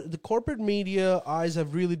 the corporate media eyes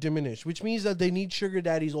have really diminished, which means that they need sugar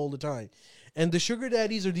daddies all the time. And the sugar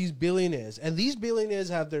daddies are these billionaires, and these billionaires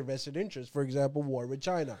have their vested interests. For example, war with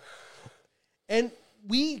China. And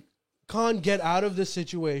we can't get out of this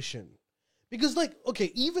situation. Because, like,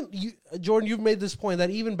 okay, even you, Jordan, you've made this point that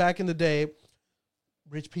even back in the day,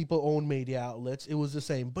 rich people own media outlets. It was the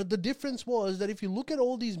same. But the difference was that if you look at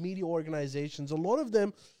all these media organizations, a lot of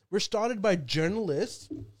them were started by journalists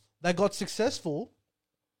that got successful,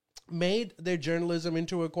 made their journalism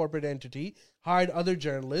into a corporate entity, hired other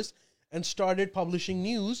journalists, and started publishing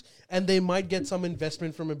news, and they might get some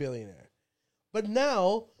investment from a billionaire. But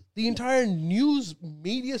now, the entire news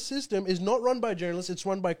media system is not run by journalists, it's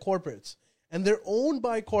run by corporates. And they're owned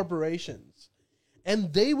by corporations.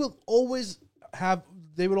 And they will always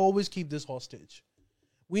keep this hostage.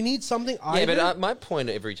 We need something either... Yeah, but my point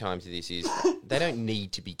every time to this is they don't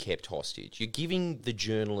need to be kept hostage. You're giving the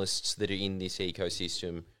journalists that are in this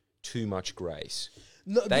ecosystem too much grace.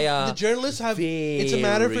 No, They are the journalists have... It's a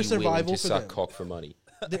matter for survival to for suck them. cock for money.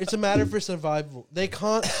 It's a matter for survival. They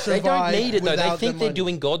can't They survive don't need it, though. They without think the they're money.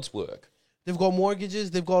 doing God's work. They've got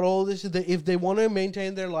mortgages. They've got all this. If they want to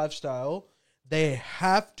maintain their lifestyle, they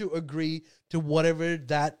have to agree to whatever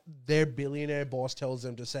that their billionaire boss tells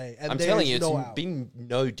them to say. And I'm telling you, no it's out. been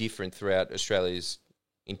no different throughout Australia's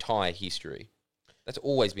entire history. That's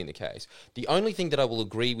always been the case. The only thing that I will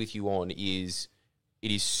agree with you on is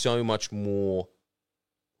it is so much more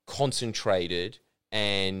concentrated,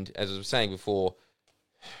 and as I was saying before,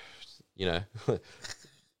 you know,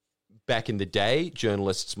 back in the day,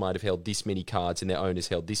 journalists might have held this many cards and their owners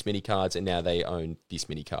held this many cards, and now they own this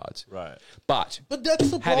many cards. Right. But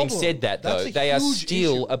that's the having problem. said that, That's though, a they are huge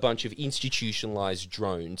still issue. a bunch of institutionalized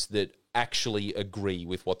drones that actually agree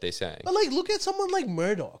with what they're saying. But like, look at someone like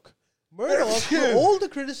Murdoch. Murdoch, for all the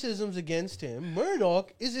criticisms against him,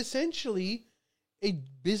 Murdoch is essentially a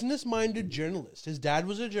business-minded journalist. His dad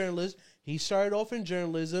was a journalist. He started off in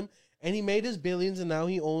journalism, and he made his billions, and now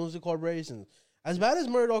he owns the corporations. As bad as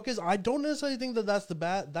Murdoch is, I don't necessarily think that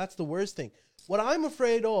that's the worst thing. What I'm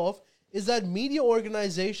afraid of is that media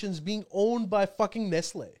organizations being owned by fucking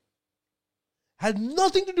Nestle had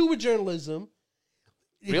nothing to do with journalism.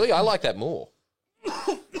 Really? I like that more.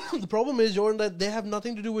 The problem is, Jordan, that they have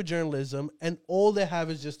nothing to do with journalism, and all they have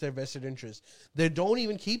is just their vested interest. They don't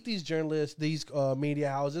even keep these journalists, these media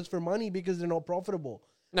houses, for money because they're not profitable.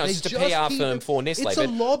 No, They it's just a just PR keep firm it- for Nestle. it's a But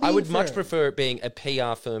lobbying I would much firm. prefer it being a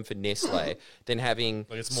PR firm for Nestle than having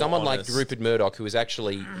Like, it's more someone like honest. Rupert Murdoch, who is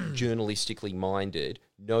actually journalistically minded,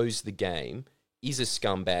 knows the game, is a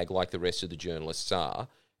scumbag like the rest of the journalists are,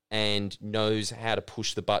 and knows how to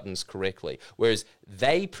push the buttons correctly. Whereas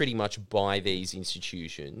they pretty much buy these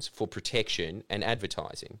institutions for protection and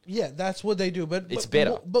advertising. Yeah, that's what they do. But It's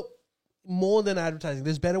better. But more than advertising,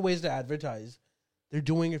 there's better ways to advertise. They're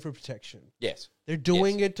doing it for protection. Yes. They're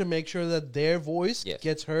doing it to make sure that their voice Yes.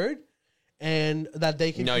 gets heard and that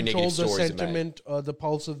they can No control negative the stories are made. sentiment, the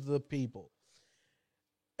pulse of the people.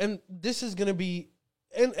 And this is going to be...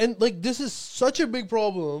 And like, this is such a big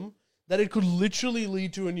problem that it could literally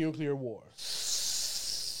lead to a nuclear war.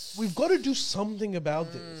 We've got to do something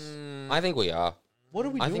about this. I think we are. What are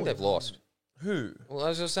we I doing? think they've lost. Who? Well,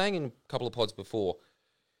 as I was saying in a couple of pods before,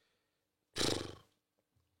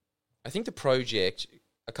 I think the project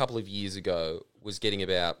a couple of years ago was getting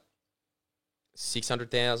about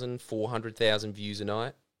 600,000, 400,000 views a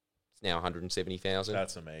night. It's now 170,000.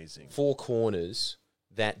 That's amazing. Four Corners,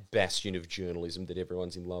 that bastion of journalism that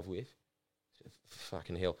everyone's in love with.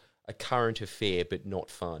 Fucking hell. A current affair, but not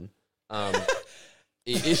fun. But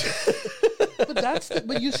you see,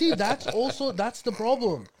 that's the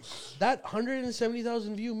problem. That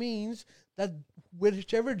 170,000 view means that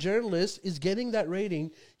whichever journalist is getting that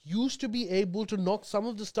rating used to be able to knock some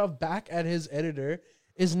of the stuff back at his editor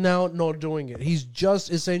is now not doing it. He's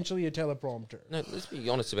just essentially a teleprompter. No, let's be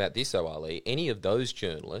honest about this, though, Ali. Any of those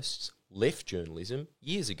journalists left journalism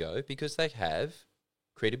years ago because they have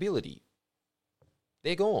credibility.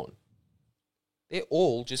 They're gone. They're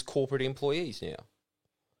all just corporate employees now.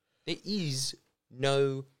 There is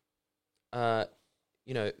no,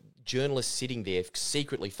 journalists sitting there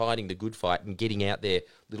secretly fighting the good fight and getting out their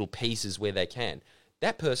little pieces where they can.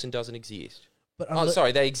 That person doesn't exist. But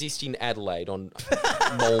sorry, they exist in Adelaide on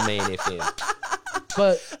Mole Man FM.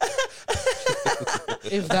 But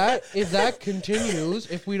if that continues,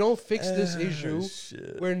 if we don't fix this issue,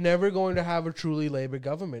 we're never going to have a truly Labour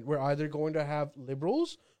government. We're either going to have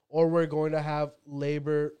Liberals or we're going to have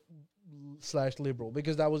Labour/Liberal,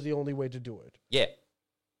 because that was the only way to do it. Yeah.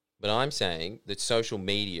 But I'm saying that social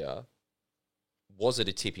media was at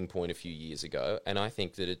a tipping point a few years ago, and I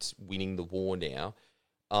think that it's winning the war now.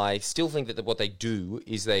 I still think that what they do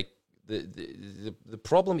is the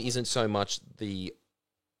problem isn't so much the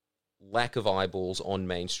lack of eyeballs on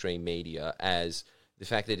mainstream media as the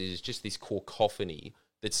fact that it is just this cacophony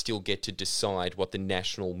that still get to decide what the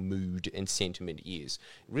national mood and sentiment is.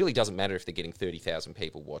 It really doesn't matter if they're getting 30,000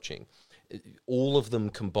 people watching. All of them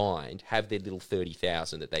combined have their little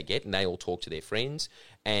 30,000 that they get, and they all talk to their friends.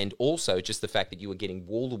 And also just the fact that you are getting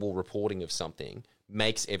wall-to-wall reporting of something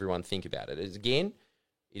makes everyone think about it. Again,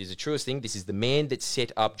 it is the truest thing. This is the man that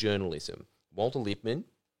set up journalism. Walter Lippmann,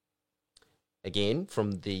 again,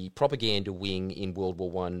 from the propaganda wing in World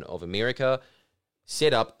War I of America,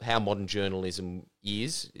 set up how modern journalism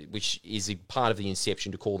is, which is a part of the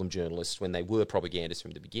inception to call them journalists when they were propagandists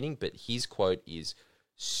from the beginning. But his quote is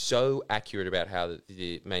so accurate about how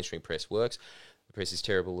the mainstream press works. The press is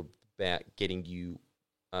terrible about getting you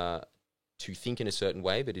to think in a certain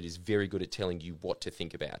way, but it is very good at telling you what to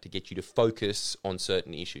think about, to get you to focus on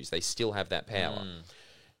certain issues. They still have that power.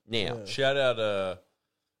 Now, shout out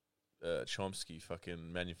Chomsky,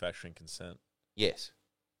 fucking manufacturing consent. Yes.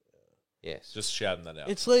 Yes. Just shouting that out.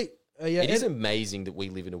 It's like... it is amazing that we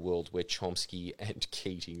live in a world where Chomsky and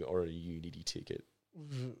Keating are on a unity ticket.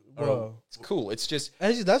 Bro. It's cool. It's just...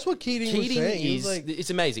 That's what Keating was saying. It's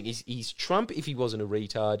amazing. He's Trump if he wasn't a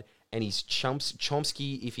retard, and he's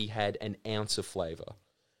Chomsky if he had an ounce of flavour.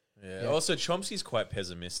 Yeah. Also, Chomsky's quite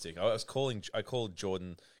pessimistic. I called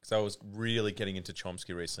Jordan because I was really getting into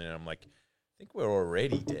Chomsky recently, and I'm like, I think we're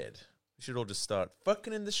already dead. We should all just start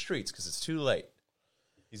fucking in the streets because it's too late.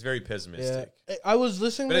 He's very pessimistic. Yeah. I was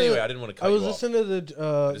listening. But anyway, I didn't want to cut you off. I was listening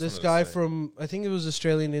to this guy from, I think it was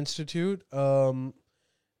Australian Institute.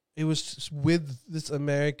 It was with this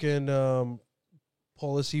American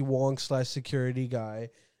policy wonk / security guy.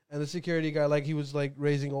 And the security guy, he was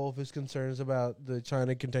raising all of his concerns about the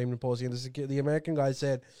China containment policy. And the American guy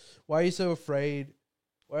said, "Why are you so afraid?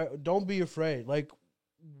 Don't be afraid.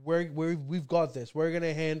 We've got this. We're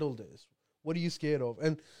gonna handle this. What are you scared of?"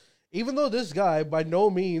 And even though this guy by no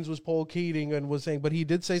means was Paul Keating and was saying, but he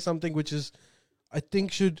did say something which is, I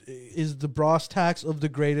think is the brass tacks of the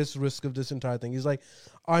greatest risk of this entire thing. He's like,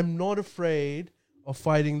 "I'm not afraid of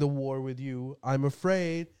fighting the war with you. I'm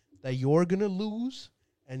afraid that you're gonna lose.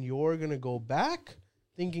 And you're going to go back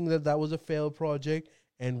thinking that was a failed project,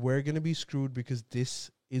 and we're going to be screwed because this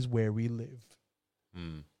is where we live."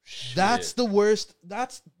 That's the worst.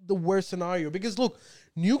 That's the worst scenario. Because look,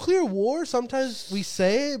 nuclear war, sometimes we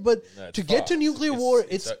say, but to get to nuclear war,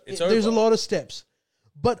 there's a lot of steps.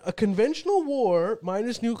 But a conventional war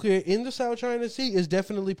minus nuclear in the South China Sea is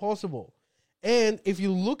definitely possible. And if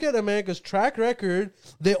you look at America's track record,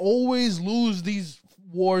 they always lose these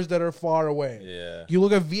wars that are far away. Yeah. You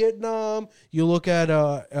look at Vietnam, you look at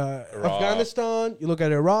Afghanistan, you look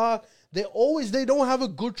at Iraq, they don't have a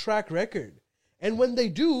good track record. And when they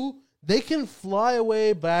do, they can fly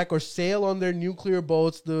away back or sail on their nuclear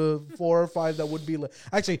boats, the 4 or 5 that would be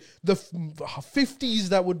actually the 50s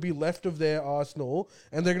that would be left of their arsenal,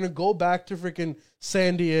 and they're going to go back to freaking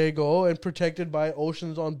San Diego and protected by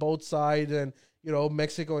oceans on both sides and,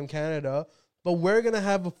 Mexico and Canada. But we're going to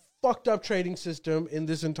have a fucked up trading system in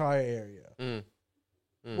this entire area.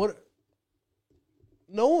 What?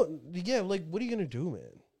 No, yeah, what are you gonna do,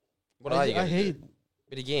 man? What are you gonna do?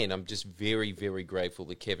 But again, I'm just very, very grateful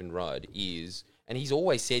that Kevin Rudd is, and he's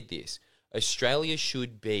always said this, Australia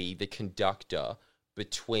should be the conductor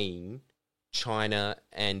between China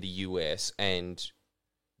and the US and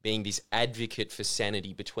being this advocate for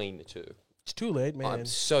sanity between the two. It's too late, man. I'm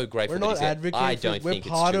so grateful. We're not advocating. I don't think it's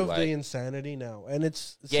too late. We're part of the insanity now, and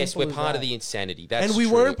it's yes, we're part of the insanity. That's and we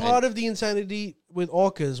true. weren't part of the insanity with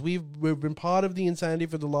AUKUS. We've been part of the insanity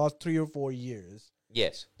for the last 3 or 4 years.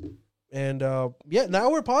 Yes, And now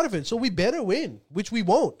we're part of it, so we better win, which we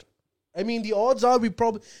won't. I mean, the odds are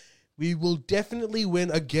we will definitely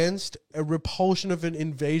win against a repulsion of an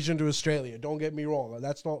invasion to Australia. Don't get me wrong,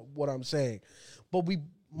 that's not what I'm saying. But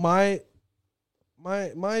my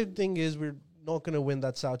thing is we're not going to win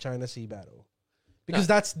that South China Sea battle because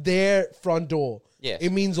that's their front door. Yes.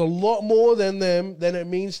 It means a lot more than it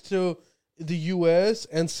means to the US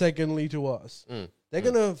and secondly to us. They're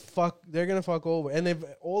gonna fuck over. And if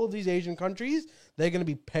all of these Asian countries, they're gonna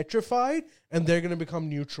be petrified and they're gonna become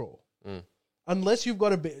neutral. Unless you've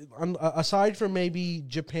got aside from maybe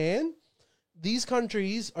Japan, these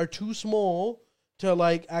countries are too small to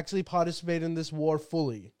like actually participate in this war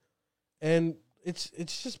fully. And it's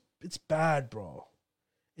bad, bro.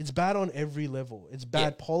 It's bad on every level. It's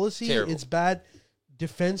bad policy. Terrible. It's bad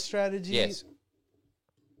defense strategy. Yes.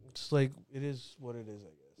 It's like, it is what it is, I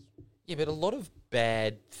guess. Yeah, but a lot of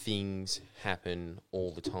bad things happen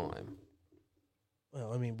all the time.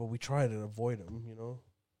 Well, I mean, but we try to avoid them, you know?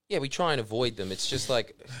 Yeah, we try and avoid them. It's just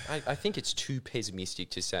like, I think it's too pessimistic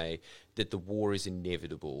to say that the war is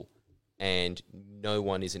inevitable and no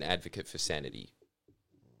one is an advocate for sanity.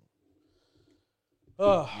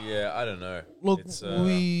 Yeah, I don't know. Look,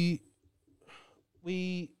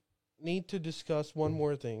 we need to discuss one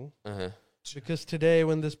more thing. Because today,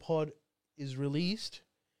 when this pod is released,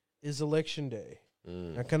 is election day.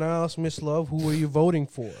 Now, can I ask Miss Love, who are you voting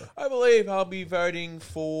for? I believe I'll be voting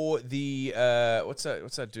for the what's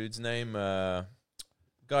that dude's name?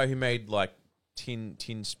 Guy who made like tin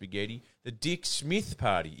spaghetti. The Dick Smith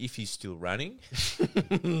Party, if he's still running.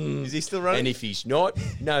 Is he still running? And if he's not,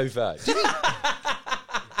 no vote.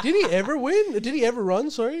 Did he ever win? Did he ever run?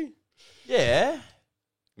 Sorry. Yeah.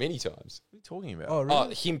 Many times. What are you talking about? Oh,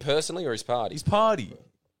 really? Him personally or his party? His party.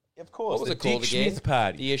 Of course. What was the it called Dick again? Smith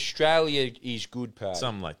Party. The Australia is Good Party.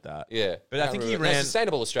 Something like that. Yeah. But I think he ran...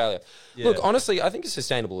 Sustainable Australia. Yeah. Look, honestly, I think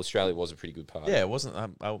Sustainable Australia was a pretty good party. Yeah, it wasn't...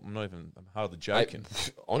 I'm not even... I'm hardly joking. I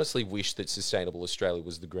honestly wish that Sustainable Australia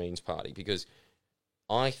was the Greens Party because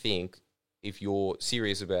I think if you're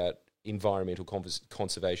serious about environmental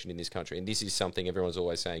conservation in this country, and this is something everyone's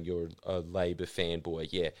always saying, you're a Labor fanboy.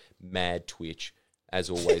 Yeah, mad Twitch, as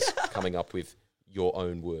always, coming up with your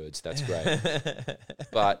own words. That's great.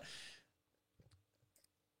 But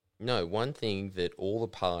no, one thing that all the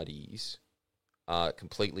parties are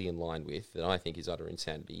completely in line with that I think is utter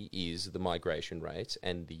insanity is the migration rates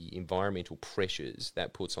and the environmental pressures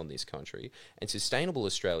that puts on this country. And Sustainable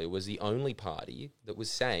Australia was the only party that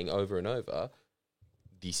was saying over and over,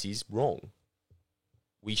 this is wrong.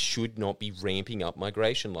 We should not be ramping up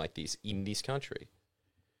migration like this in this country.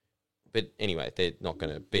 But anyway, they're not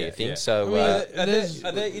going to be a thing. Yeah. So,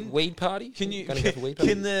 are there Weed Party? Can you? Gonna go for Weed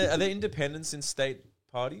Party? Are there independents in state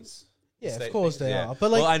parties? Yeah, State of course things? they Yeah. are.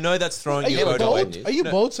 But like, well, I know that's throwing are you you, a vote away. both, are you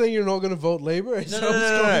both saying you're not going to vote Labor? Is that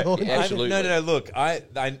what's going on? Yeah, absolutely. No. Look,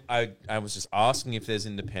 I was just asking if there's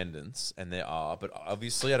independents, and there are, but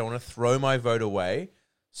obviously I don't want to throw my vote away,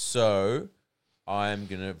 so I'm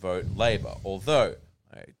going to vote Labor. Although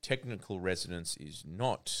my technical residence is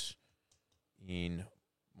not in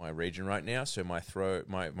my region right now, so my vote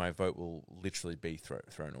will literally be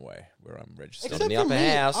thrown away where I'm registered. Except the for upper me,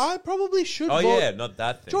 house. I probably should Oh vote. yeah, not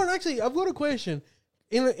that thing. Jordan, actually, I've got a question.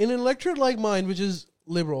 In an electorate like mine, which is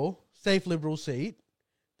Liberal, safe Liberal seat,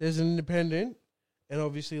 there's an independent and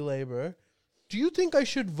obviously Labor. Do you think I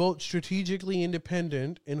should vote strategically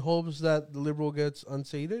independent in hopes that the Liberal gets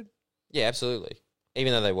unseated? Yeah, absolutely.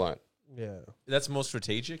 Even though they won't. Yeah. That's more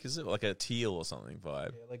strategic, is it? Like a teal or something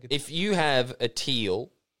vibe. Yeah, like If you have a teal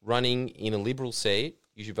running in a Liberal seat,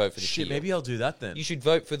 you should vote for the Shit, teal. maybe I'll do that then. You should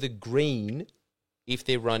vote for the Green if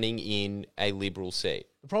they're running in a Liberal seat.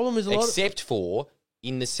 the problem is a lot. Except for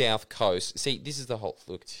in the South Coast. See, this is the whole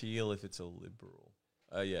look. Teal if it's a liberal.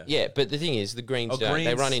 Yeah. Yeah, but the thing is, the Greens Oh, don't. They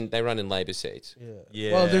Greens- run in Labor seats. Yeah.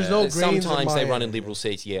 Yeah. Well, there's no Greens in Sometimes they my run in area. Liberal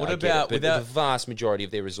seats. Yeah, What I about get it, but without- the vast majority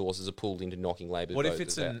of their resources are pulled into knocking Labor. What if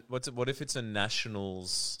voters it's out. what if it's a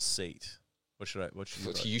Nationals seat? What should you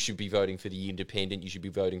vote? You should be voting for the Independent. You should be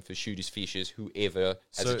voting for Shooters, Fishers, whoever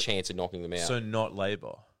has So- a chance of knocking them out. So not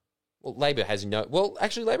Labor. Well, Labor has no. Well,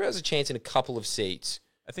 actually, Labor has a chance in a couple of seats.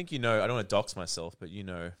 I think I don't want to dox myself, but you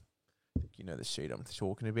know the seat I'm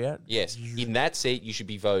talking about. Yes, in that seat, you should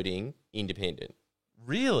be voting Independent.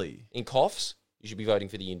 Really? In Coffs, you should be voting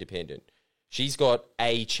for the Independent. She's got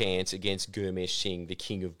a chance against Gurmesh Singh, the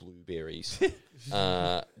king of blueberries,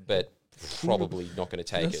 but probably not going to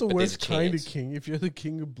take That's it. the But there's a worst kind of chance. king. If you're the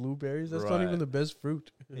king of blueberries, that's not Right. even the best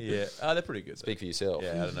fruit. Yeah. They're pretty good. Speak for yourself.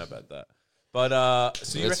 Yeah, I don't know about that. But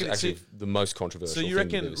so you That's reckon? actually the most controversial. So you thing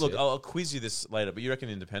reckon? you've ever Look, said. I'll quiz you this later, but you reckon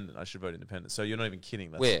Independent? I should vote Independent. So you're not even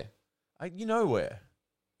kidding. That's, Where? You know where?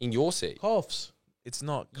 In your seat. Coughs. It's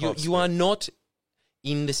not. You are not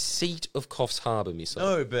in the seat of Coffs Harbour, Miss.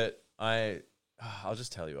 No, but I'll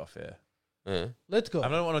just tell you off air. Yeah. Let's go. I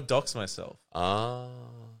don't want to dox myself. Ah.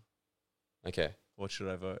 Okay. What should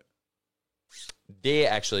I vote? There,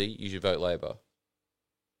 actually, you should vote Labor.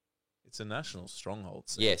 It's a national stronghold.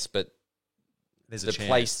 So Yes, but there's the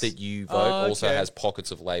place that you vote also has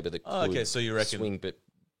pockets of Labor that could so you reckon swing, but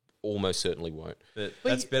almost certainly won't. But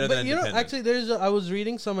that's better than independent. Actually, I was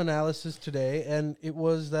reading some analysis today, and it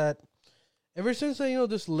was that ever since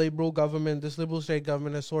this liberal government, this liberal state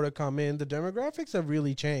government has sort of come in, the demographics have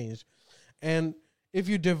really changed. And if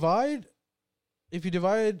you divide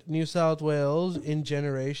New South Wales in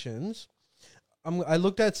generations, I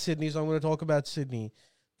looked at Sydney, so I'm going to talk about Sydney.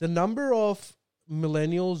 The number of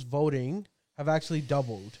millennials voting have actually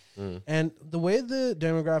doubled. And the way the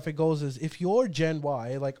demographic goes is if you're Gen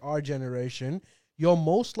Y, like our generation, you're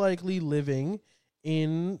most likely living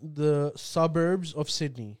in the suburbs of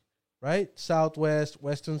Sydney, right? Southwest,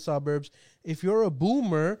 western suburbs. If you're a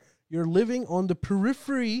boomer, you're living on the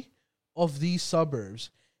periphery of these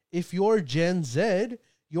suburbs. If you're Gen Z,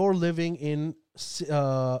 you're living in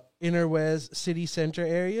inner west city center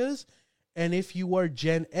areas. And if you are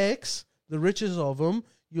Gen X, the richest of them,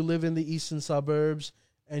 you live in the eastern suburbs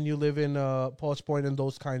and you live in Potts Point and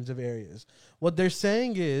those kinds of areas. What they're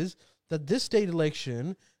saying is that this state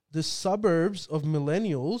election, the suburbs of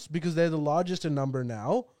millennials, because they're the largest in number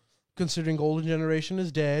now, considering golden generation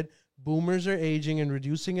is dead, boomers are aging and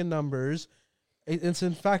reducing in numbers. It's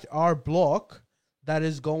in fact our bloc that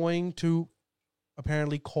is going to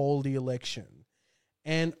apparently call the election.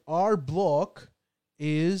 And our bloc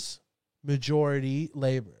is majority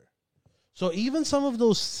Labor. So even some of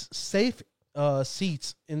those safe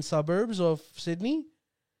seats in suburbs of Sydney,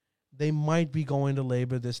 they might be going to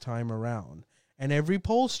Labor this time around. And every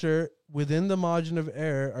pollster within the margin of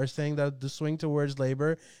error are saying that the swing towards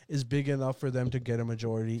Labor is big enough for them to get a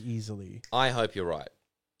majority easily. I hope you're right.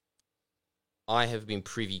 I have been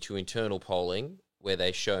privy to internal polling where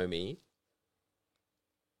they show me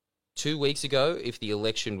 2 weeks ago, if the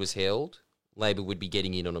election was held, Labor would be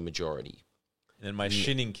getting in on a majority. And then my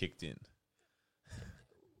shinning kicked in.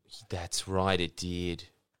 That's right, it did.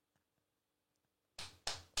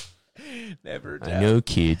 Never doubt. I know,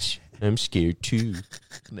 kids. I'm scared too.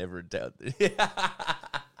 Never doubt.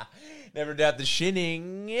 Never doubt the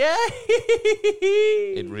shinning. Yeah.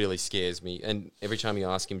 It really scares me. And every time you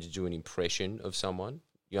ask him to do an impression of someone,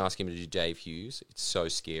 you ask him to do Dave Hughes, it's so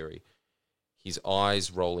scary. His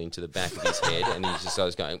eyes roll into the back of his head, and he just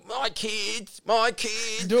starts going, my kids, hey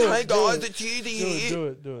guys, it's Hughesy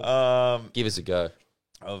here. Do it. Give us a go.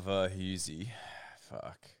 Of Hughesy.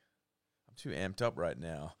 Fuck. I'm too amped up right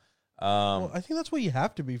now. Well, I think that's what you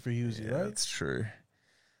have to be for Hughesy, yeah, right? That's true.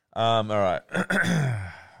 All right.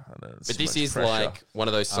 But this is pressure. Like one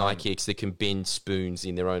of those psychics that can bend spoons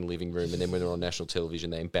in their own living room, and then when they're on national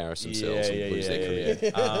television, they embarrass themselves and lose their career.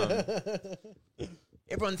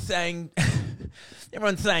 Everyone's saying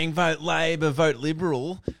vote Labor, vote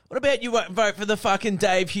Liberal. What about you vote for the fucking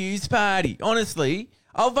Dave Hughes party? Honestly,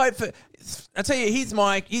 I'll vote for... I'll tell you, here's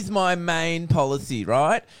my main policy,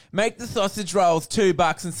 right? Make the sausage rolls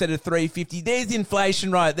 $2 instead of $3.50. There's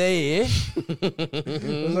inflation right there.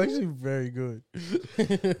 That's actually very good.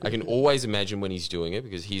 I can always imagine when he's doing it,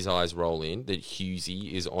 because his eyes roll in, that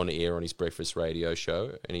Hughesy is on air on his breakfast radio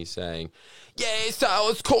show, and he's saying, yeah, so I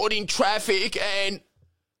was caught in traffic and...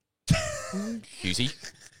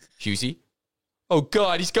 Hughesy? Oh,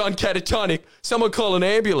 God, he's gone catatonic. Someone call an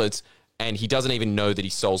ambulance. And he doesn't even know that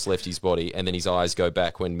his soul's left his body, and then his eyes go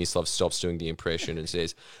back when Miss Love stops doing the impression and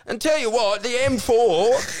says, and tell you what, the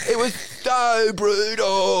M4, it was so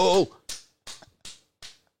brutal.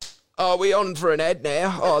 Oh, we on for an ad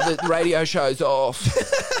now? Oh, the radio show's off.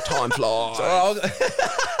 Time flies.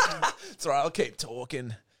 It's all right, I'll keep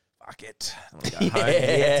talking. Fuck it. I want to go home.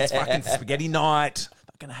 Yeah, it's fucking spaghetti night.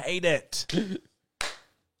 I fucking hate it.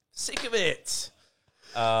 Sick of it.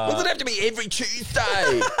 Does it have to be every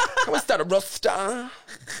Tuesday? Can we start a roster?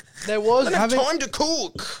 There was I don't have time to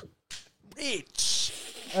cook. Rich.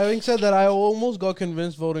 Having said that, I almost got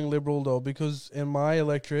convinced voting Liberal though, because in my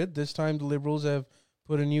electorate this time the Liberals have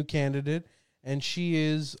put a new candidate, and she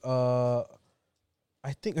is I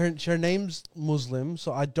think her name's Muslim,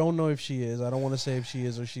 so I don't know if she is. I don't want to say if she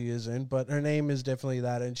is or she isn't, but her name is definitely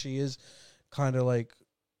that, and she is kind of like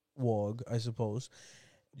WOG, I suppose.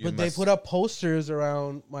 But they put up posters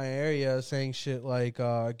around my area saying shit like,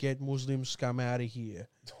 get Muslim scum out of here.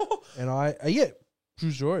 And I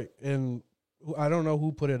true story. And I don't know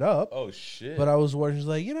who put it up. Oh shit! But I was watching. She's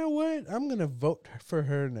like, you know what? I'm gonna vote for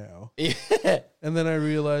her now. Yeah. And then I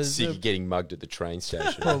realized Sick of getting mugged at the train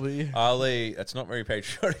station. probably Ali, that's not very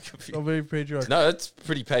patriotic of you. not very patriotic. No, it's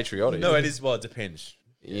pretty patriotic. No, it is. Well, it depends.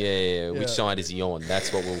 Yeah. Which Yeah. side is he on?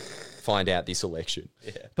 That's what we'll find out this election.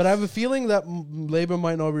 Yeah. But I have a feeling that Labour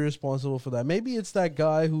might not be responsible for that. Maybe it's that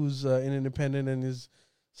guy who's an independent and his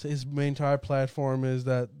entire platform is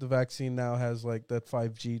that the vaccine now has like that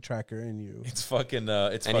 5G tracker in you. It's fucking.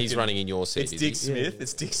 He's running in your seat. It's is Dick he? Smith.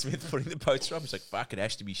 It's Dick Smith putting the poster up. He's like, "Fuck, it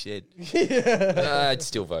has to be said." I'd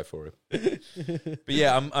still vote for him. But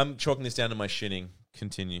yeah, I'm chalking this down to my shinning.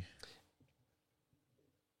 Continue.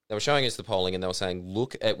 They were showing us the polling and they were saying,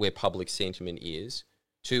 look at where public sentiment is.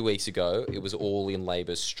 2 weeks ago, it was all in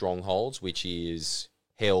Labor's strongholds, which is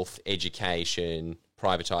health, education,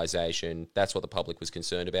 privatisation. That's what the public was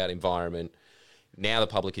concerned about, environment. Now the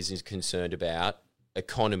public is concerned about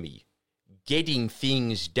economy, getting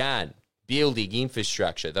things done, building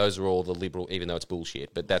infrastructure. Those are all the Liberal, even though it's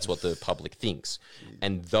bullshit, but that's what the public thinks.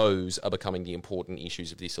 And those are becoming the important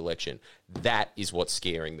issues of this election. That is what's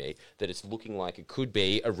scaring me, that it's looking like it could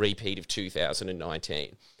be a repeat of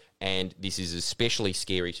 2019. And this is especially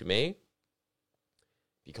scary to me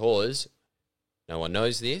because no one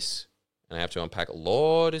knows this, and I have to unpack a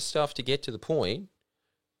lot of stuff to get to the point,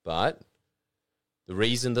 but the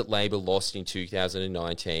reason that Labor lost in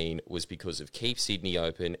 2019 was because of Keep Sydney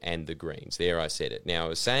Open and the Greens. There, I said it. Now, I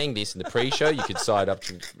was saying this in the pre-show. You could side up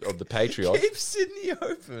of the Patreon. Keep Sydney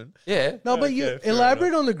Open. Yeah. No, but you fair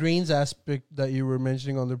elaborate on the Greens aspect that you were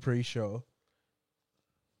mentioning on the pre-show.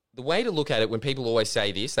 The way to look at it, when people always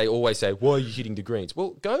say this, they always say, why are you hitting the Greens?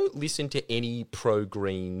 Well, go listen to any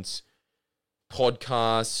pro-Greens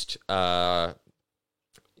podcast,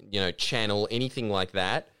 channel, anything like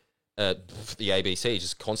that. The ABC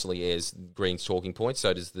just constantly airs Greens talking points.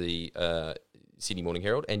 So does the Sydney Morning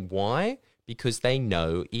Herald. And why? Because they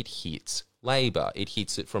know it hits Labor. It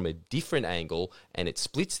hits it from a different angle and it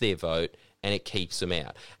splits their vote and it keeps them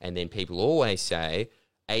out. And then people always say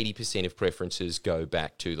 80% of preferences go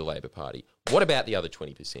back to the Labor Party. What about the other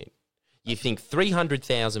 20%? You think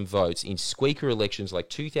 300,000 votes in squeaker elections like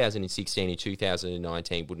 2016 and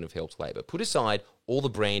 2019 wouldn't have helped Labor. Put aside all the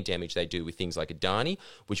brand damage they do with things like Adani,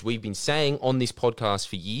 which we've been saying on this podcast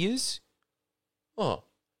for years. Oh,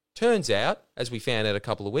 turns out, as we found out a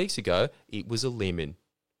couple of weeks ago, it was a lemon.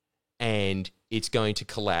 And it's going to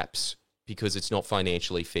collapse because it's not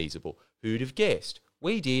financially feasible. Who'd have guessed?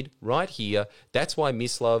 We did, right here. That's why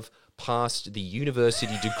Miss Love passed the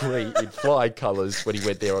university degree in flying colours when he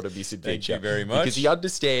went there on a misadventure. Thank you very much. Because he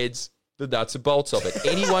understands the nuts and bolts of it.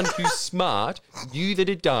 Anyone who's smart knew that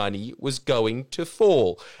Adani was going to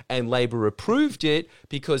fall. And Labor approved it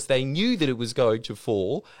because they knew that it was going to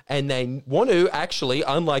fall. And they want to actually,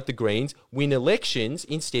 unlike the Greens, win elections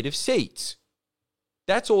instead of seats.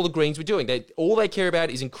 That's all the Greens were doing. All they care about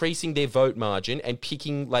is increasing their vote margin and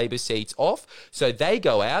picking Labor seats off. So they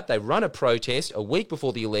go out, they run a protest a week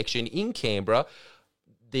before the election in Canberra.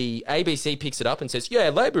 The ABC picks it up and says, yeah,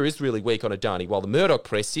 Labor is really weak on Adani, while the Murdoch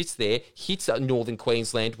press sits there, hits northern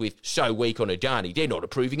Queensland with so weak on Adani, they're not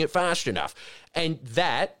approving it fast enough. And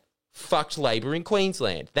that fucked Labor in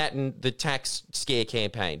Queensland. That and the tax scare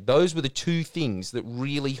campaign. Those were the two things that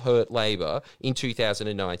really hurt Labor in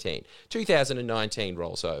 2019. 2019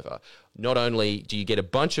 rolls over. Not only do you get a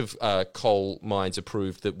bunch of coal mines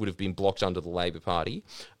approved that would have been blocked under the Labor Party,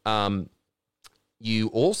 you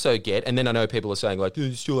also get, and then I know people are saying like,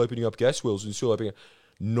 they're still opening up gas wells and still opening up.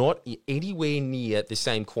 Not anywhere near the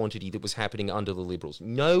same quantity that was happening under the Liberals.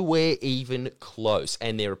 Nowhere even close.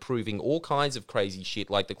 And they're approving all kinds of crazy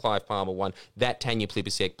shit like the Clive Palmer one, that Tanya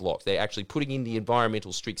Plibersek blocked. They're actually putting in the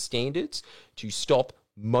environmental strict standards to stop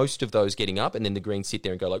most of those getting up, and then the Greens sit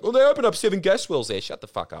there and go like, oh, they opened up 7 gas wells there. Shut the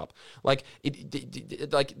fuck up. Like,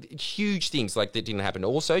 huge things like that didn't happen.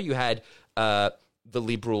 Also, you had the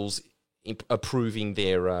Liberals approving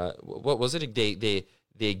their, what was it,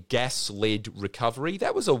 their gas-led recovery.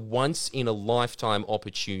 That was a once-in-a-lifetime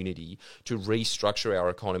opportunity to restructure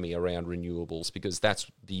our economy around renewables because that's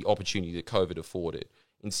the opportunity that COVID afforded.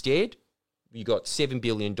 Instead, you got $7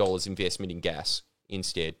 billion investment in gas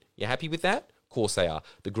instead. You happy with that? Of course they are.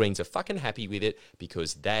 The Greens are fucking happy with it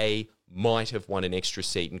because they might have won an extra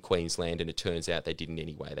seat in Queensland, and it turns out they didn't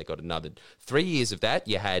anyway. They got another 3 years of that.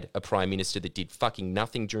 You had a Prime Minister that did fucking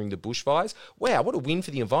nothing during the bushfires. Wow, what a win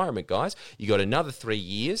for the environment, guys. You got another 3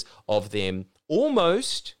 years of them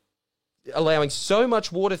almost allowing so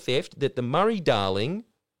much water theft that the Murray-Darling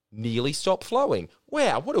nearly stop flowing.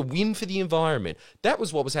 Wow, what a win for the environment. That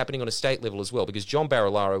was what was happening on a state level as well, because John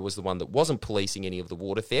Barilaro was the one that wasn't policing any of the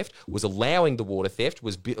water theft, was allowing the water theft,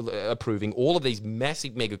 was approving all of these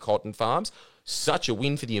massive mega cotton farms. Such a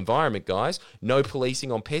win for the environment, guys. No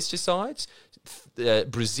policing on pesticides.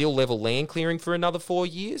 Brazil level land clearing for another 4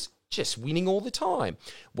 years. Just winning all the time.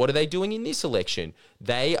 What are they doing in this election?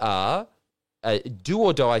 They are a do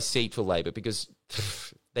or die seat for Labor, because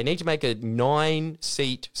they need to make a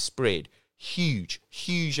 9-seat spread. Huge,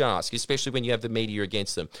 huge ask, especially when you have the media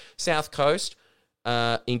against them. South Coast,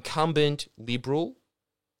 incumbent Liberal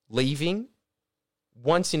leaving.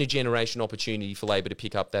 Once in a generation opportunity for Labor to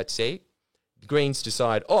pick up that seat. The Greens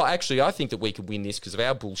decide, actually, I think that we could win this because of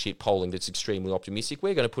our bullshit polling that's extremely optimistic.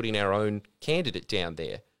 We're going to put in our own candidate down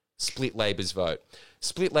there. Split Labor's vote.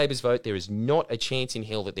 Split Labor's vote, there is not a chance in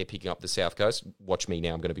hell that they're picking up the South Coast. Watch me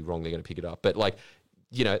now, I'm going to be wrong, they're going to pick it up. But,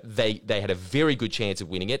 they had a very good chance of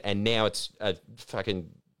winning it, and now it's a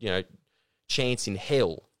fucking, chance in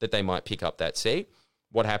hell that they might pick up that seat.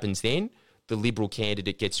 What happens then? The Liberal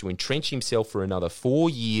candidate gets to entrench himself for another 4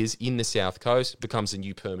 years in the South Coast, becomes a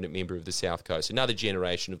new permanent member of the South Coast. Another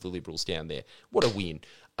generation of the Liberals down there. What a win.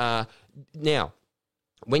 Now,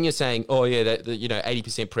 when you're saying,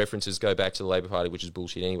 80% preferences go back to the Labor Party, which is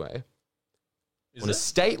bullshit anyway, a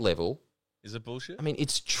state level... Is it bullshit? I mean,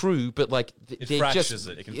 it's true, but it fractures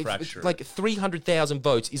it. It can fracture it. 300,000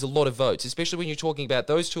 votes is a lot of votes, especially when you're talking about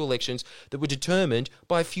those two elections that were determined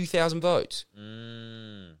by a few thousand votes.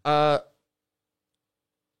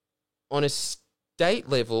 On a state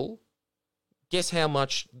level, guess how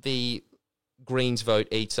much the Greens vote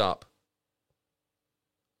eats up?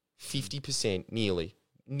 50%, nearly.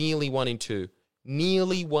 Nearly 1 in 2.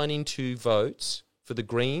 Nearly 1 in 2 votes for the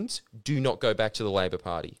Greens do not go back to the Labor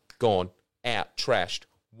Party. Gone. Out. Trashed.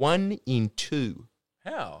 1 in 2.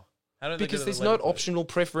 How? How do they Because there's not optional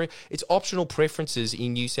preference. It's optional preferences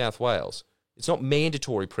in New South Wales. It's not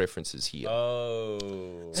mandatory preferences here.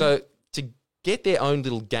 Oh. So to get their own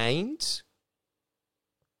little gains,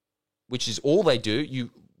 which is all they do,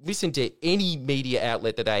 you listen to any media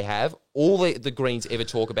outlet that they have, all the Greens ever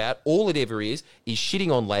talk about, all it ever is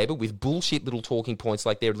shitting on Labor with bullshit little talking points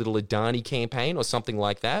like their little Adani campaign or something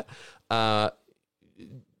like that.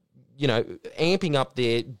 Amping up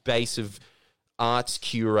their base of arts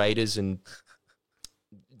curators and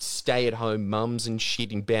stay-at-home mums and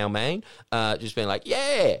shit in Balmain, just being like,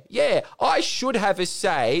 I should have a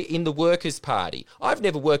say in the Workers' Party. I've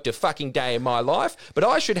never worked a fucking day in my life, but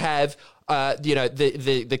I should have,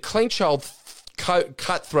 the clean-child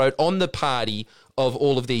cutthroat on the party of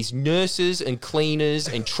all of these nurses and cleaners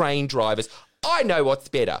and train drivers. I know what's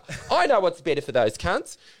better. I know what's better for those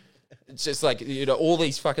cunts. It's just all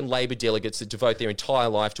these fucking Labor delegates that devote their entire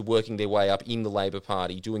life to working their way up in the Labor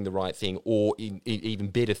Party, doing the right thing, or even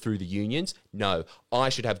better through the unions. No, I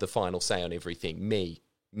should have the final say on everything. Me,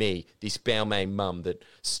 this Balmain mum that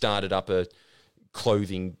started up a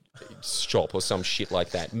clothing shop or some shit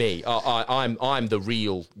like that. Me, I'm the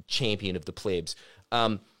real champion of the plebs.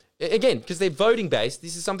 Again, because their voting base,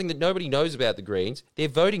 this is something that nobody knows about the Greens, their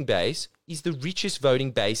voting base is the richest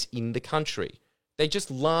voting base in the country. They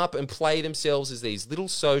just LARP and play themselves as these little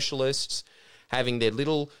socialists having their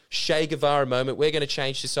little Che Guevara moment. We're going to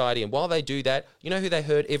change society. And while they do that, you know who they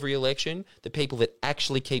hurt every election? The people that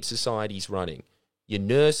actually keep societies running. Your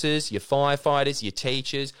nurses, your firefighters, your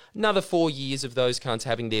teachers. Another 4 years of those cunts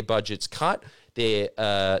having their budgets cut, their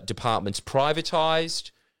departments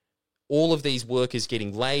privatised. All of these workers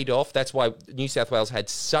getting laid off. That's why New South Wales had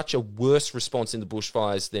such a worse response in the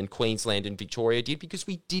bushfires than Queensland and Victoria did, because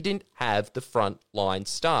we didn't have the frontline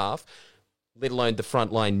staff, let alone the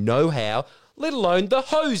frontline know-how, let alone the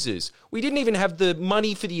hoses. We didn't even have the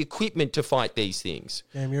money for the equipment to fight these things.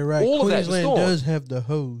 Damn, you're right. All Queensland of that does have the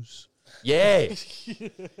hose. Yeah.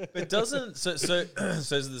 But doesn't... So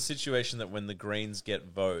is the situation that when the Greens get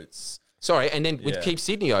votes... Sorry, and then with Keep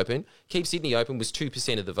Sydney Open was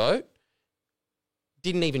 2% of the vote.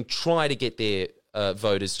 Didn't even try to get their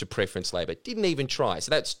voters to preference Labor. Didn't even try. So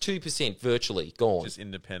that's 2% virtually gone. Just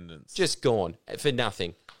independence. Just gone for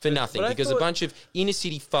nothing. Because a bunch of inner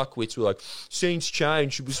city fuckwits were like, scenes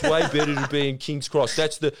changed. It was way better to be in King's Cross.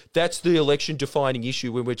 That's the election defining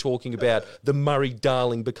issue when we're talking about the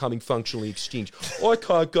Murray-Darling becoming functionally extinct. I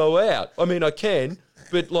can't go out. I mean, I can,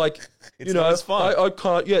 but it's not as fun. I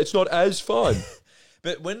can't. Yeah, it's not as fun.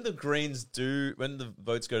 But when the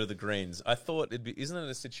votes go to the Greens, I thought isn't it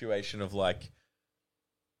a situation of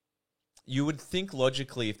you would think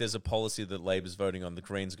logically if there's a policy that Labor's voting on, the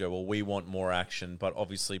Greens go, well, we want more action, but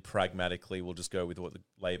obviously pragmatically we'll just go with what the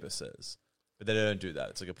Labor says. But they don't do that.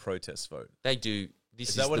 It's like a protest vote. They do. This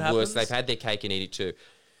is that the what worst. happens? They've had their cake and eat it too.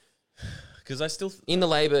 Because I still... In the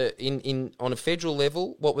Labor, on a federal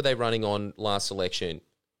level, what were they running on last election?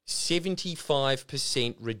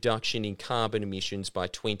 75% reduction in carbon emissions by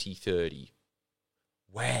 2030.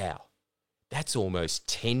 Wow. That's almost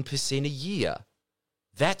 10% a year.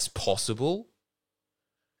 That's possible.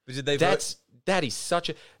 But did they That is such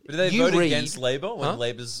a... But did they vote against Labor? Huh?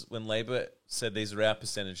 When Labor said these are our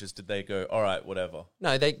percentages, did they go, all right, whatever?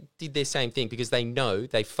 No, they did their same thing because they know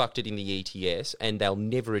they fucked it in the ETS and they'll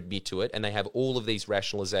never admit to it, and they have all of these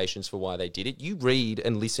rationalizations for why they did it. You read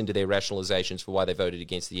and listen to their rationalizations for why they voted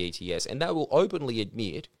against the ETS, and they will openly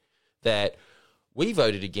admit that we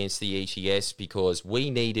voted against the ETS because we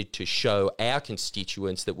needed to show our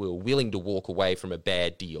constituents that we were willing to walk away from a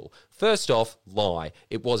bad deal. First off, lie.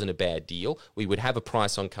 It wasn't a bad deal. We would have a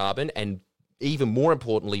price on carbon, and even more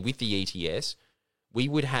importantly, with the ETS, we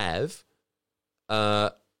would have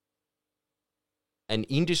an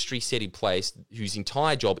industry set in place whose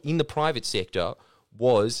entire job in the private sector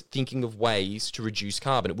was thinking of ways to reduce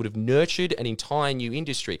carbon. It would have nurtured an entire new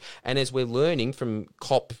industry. And as we're learning from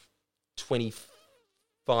COP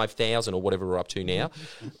 25,000 or whatever we're up to now,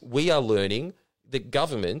 we are learning that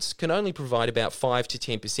governments can only provide about 5 to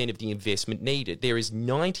 10% of the investment needed. There is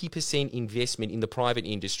 90% investment in the private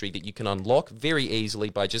industry that you can unlock very easily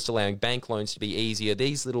by just allowing bank loans to be easier.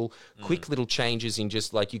 These little quick little changes in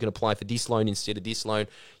just like you can apply for this loan instead of this loan.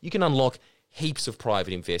 You can unlock heaps of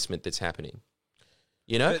private investment that's happening.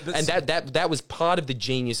 You know, and that was part of the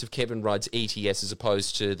genius of Kevin Rudd's ETS as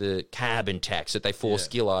opposed to the carbon tax that they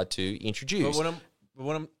forced Gillard to introduce.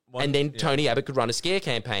 And then Tony Abbott could run a scare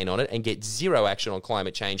campaign on it and get zero action on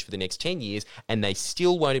climate change for the next 10 years, and they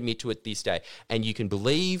still won't admit to it this day. And you can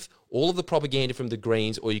believe all of the propaganda from the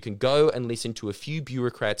Greens, or you can go and listen to a few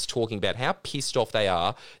bureaucrats talking about how pissed off they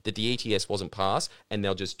are that the ETS wasn't passed, and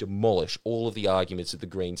they'll just demolish all of the arguments that the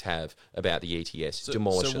Greens have about the ETS.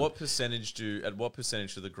 Demolish them. At what percentage do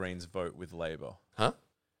the Greens vote with Labor? Huh?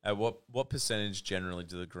 At what percentage generally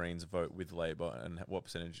do the Greens vote with Labor, and what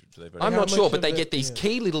percentage do they vote? I'm not sure, but they get these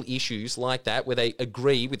key little issues like that where they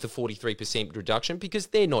agree with the 43% reduction because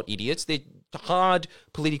they're not idiots. They're hard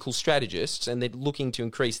political strategists and they're looking to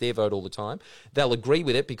increase their vote all the time. They'll agree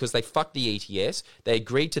with it because they fucked the ETS. They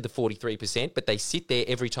agreed to the 43%, but they sit there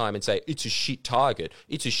every time and say, it's a shit target.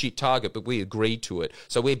 It's a shit target, but we agreed to it.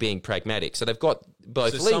 So we're being pragmatic. So they've got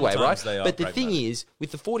both leeway, right? But the thing is,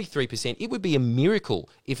 with the 43%, it would be a miracle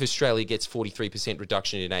if Australia gets 43%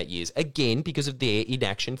 reduction in 8 years. Again, because of their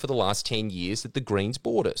inaction for the last 10 years that the Greens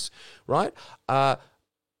bought us, right? But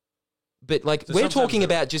like, we're talking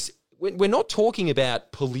about just... We're not talking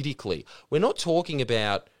about politically. We're not talking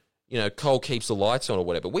about, coal keeps the lights on or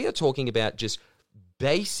whatever. We are talking about just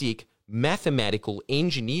basic mathematical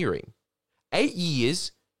engineering. 8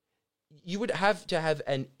 years, you would have to have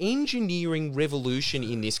an engineering revolution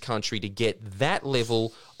in this country to get that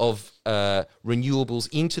level of renewables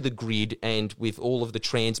into the grid and with all of the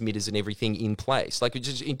transmitters and everything in place. Like,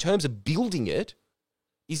 just in terms of building it,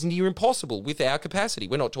 is near impossible with our capacity.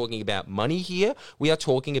 We're not talking about money here. We are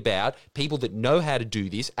talking about people that know how to do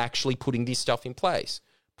this actually putting this stuff in place.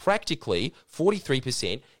 Practically,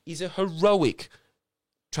 43% is a heroic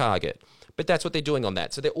target. But that's what they're doing on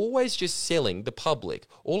that. So they're always just selling the public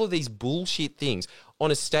all of these bullshit things on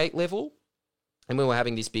a state level. And we were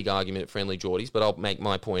having this big argument at Friendlyjordies, but I'll make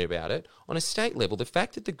my point about it. On a state level, the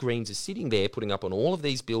fact that the Greens are sitting there putting up on all of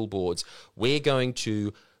these billboards, we're going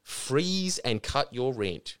to freeze and cut your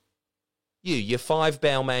rent. Your 5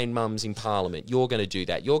 Balmain mums in Parliament, you're going to do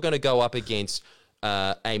that. You're going to go up against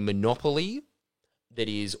a monopoly that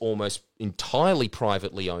is almost entirely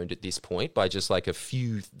privately owned at this point by just like a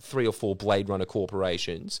few, 3 or 4 Blade Runner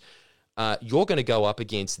corporations. You're going to go up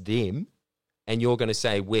against them and you're going to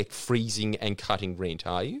say, we're freezing and cutting rent,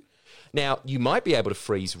 are you? Now, you might be able to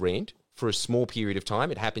freeze rent for a small period of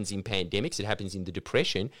time. It happens in pandemics. It happens in the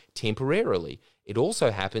Depression temporarily. It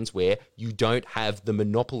also happens where you don't have the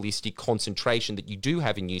monopolistic concentration that you do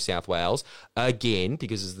have in New South Wales, again,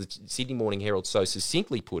 because as the Sydney Morning Herald so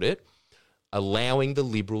succinctly put it, allowing the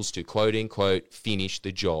Liberals to, quote-unquote, finish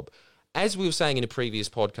the job. As we were saying in a previous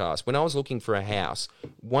podcast, when I was looking for a house,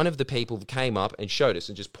 one of the people came up and showed us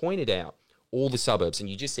and just pointed out all the suburbs, and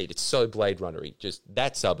you just see it. It's so Blade Runnery, just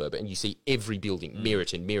that suburb, and you see every building,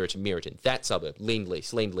 Meriton, that suburb,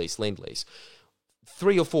 Lend-Lease.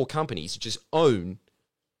 3 or 4 companies just own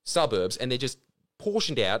suburbs, and they're just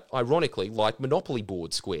portioned out, ironically, like Monopoly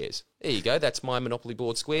board squares. There you go, that's my Monopoly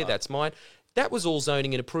board square, that's mine. That was all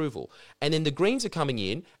zoning and approval. And then the Greens are coming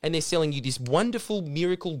in and they're selling you this wonderful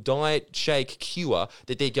miracle diet shake cure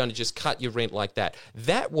that they're going to just cut your rent like that.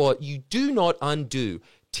 That what you do not undo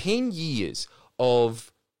 10 years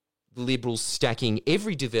of the Liberals stacking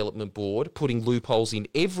every development board, putting loopholes in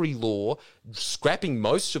every law, scrapping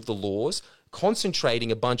most of the laws,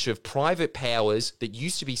 concentrating a bunch of private powers that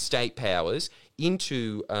used to be state powers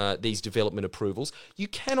into these development approvals. You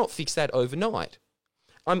cannot fix that overnight.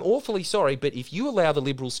 I'm awfully sorry, but if you allow the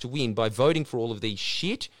Liberals to win by voting for all of these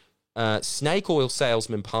shit snake oil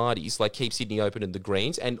salesman parties like Keep Sydney Open and the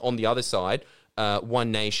Greens, and on the other side,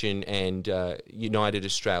 One Nation and United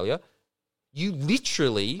Australia, you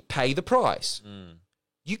literally pay the price.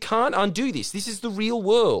 You can't undo this. This is the real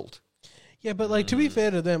world. Yeah, but like to be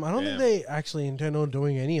fair to them, I don't think they actually intend on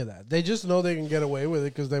doing any of that. They just know they can get away with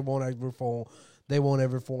it because they won't ever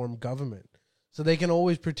form government. So they can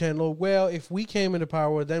always pretend, oh, well, if we came into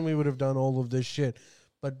power, then we would have done all of this shit.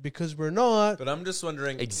 But because we're not... But I'm just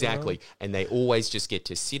wondering... Exactly. And they always just get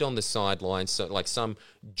to sit on the sidelines, so like some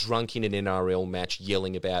drunk in an NRL match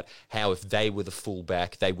yelling about how if they were the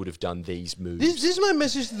fullback, they would have done these moves. This is my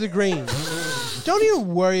message to the Greens. Don't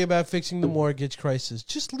even worry about fixing the mortgage crisis.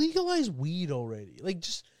 Just legalize weed already. Like,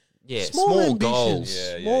 just... Yeah, small small ambitions.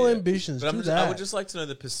 goals. Small ambitions. But Do that. I would just like to know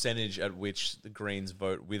the percentage at which the Greens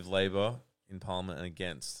vote with Labor in Parliament and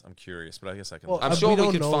against. I'm curious, but I guess I can. Well, I'm we sure we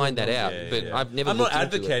don't could know find that those. out, but I've never. I'm not looked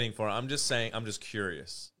into advocating for it. I'm just saying. I'm just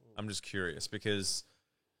curious. Because.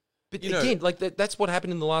 But again, like that's what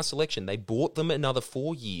happened in the last election. They bought them another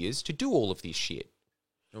 4 years to do all of this shit.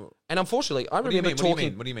 And unfortunately, I remember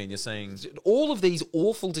talking. What do you mean? You're saying all of these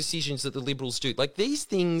awful decisions that the Liberals do. Like these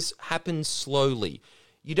things happen slowly.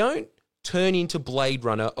 You don't turn into Blade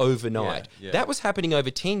Runner overnight. That was happening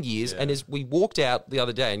over 10 years, and as we walked out the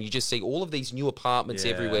other day and you just see all of these new apartments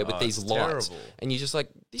everywhere with these lights, terrible. and you're just like,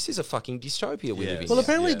 this is a fucking dystopia we live in. Well, now.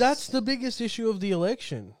 apparently that's the biggest issue of the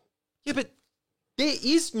election. Yeah, but there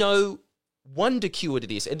is no wonder cure to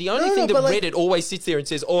this. And the only thing that Reddit always sits there and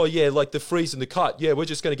says, oh yeah, like the freeze and the cut. Yeah, we're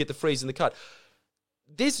just going to get the freeze and the cut.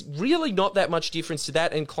 There's really not that much difference to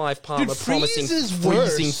that and Clive Palmer promising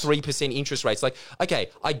freezing 3% interest rates. Like, okay,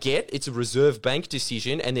 I get it's a Reserve Bank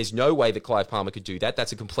decision and there's no way that Clive Palmer could do that.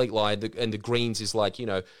 That's a complete lie. And the Greens is like,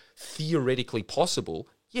 theoretically possible.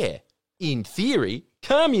 Yeah, in theory,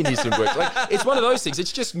 communism works. Like, it's one of those things.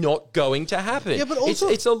 It's just not going to happen. Yeah, but also...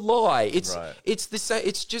 It's a lie. It's the same.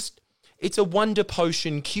 It's just... It's a wonder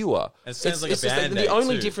potion cure. It sounds like a Band-Aid the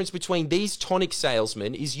only too. difference between these tonic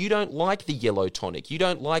salesmen is you don't like the yellow tonic. You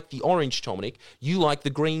don't like the orange tonic. You like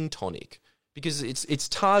the green tonic because it's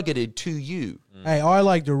targeted to you. Hey, I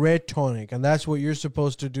like the red tonic, and that's what you're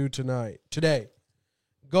supposed to do today.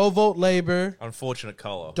 Go vote Labor. Unfortunate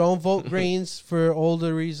color. Don't vote Greens for all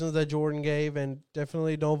the reasons that Jordan gave, and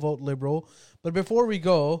definitely don't vote Liberal. But before we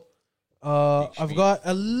go, I've got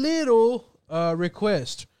a little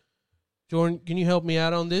request. Jordan, can you help me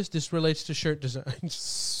out on this? This relates to shirt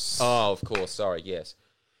designs. Oh, of course. Sorry, yes.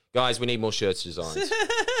 Guys, we need more shirts designs.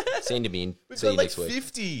 Send them in. We've See got you like next week.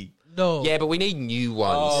 50. No. Yeah, but we need new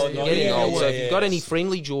ones. Oh, They're getting old. So if you've got any yes.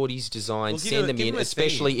 Friendlyjordies designs, Well, send them give in, them a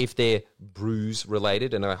especially theme. if they're bruise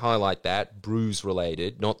related. And I highlight that, bruise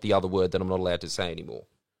related, not the other word that I'm not allowed to say anymore.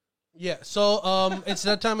 Yeah, so it's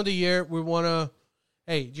that time of the year. We want to...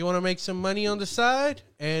 Hey, do you want to make some money on the side?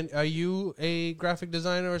 And are you a graphic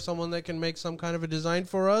designer or someone that can make some kind of a design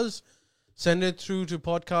for us? Send it through to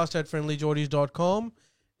podcast@friendlyjordies.com.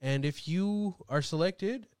 And if you are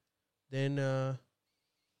selected, then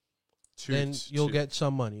you'll get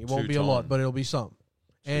some money. It won't be a lot, but it'll be some.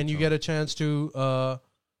 And you get a chance to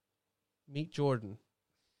meet Jordan.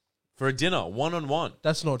 For a dinner, one-on-one.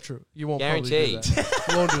 That's not true. You won't Guaranteed. probably do that.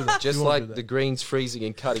 You won't do that. Just You won't like do that. the Greens freezing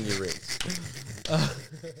and cutting your rings.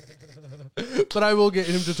 But I will get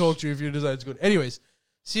him to talk to you if your design's good. Anyways,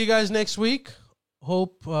 see you guys next week.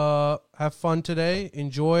 Hope have fun today.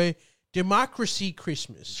 Enjoy Democracy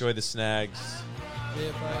Christmas. Enjoy the snags.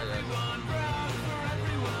 Yeah, bye.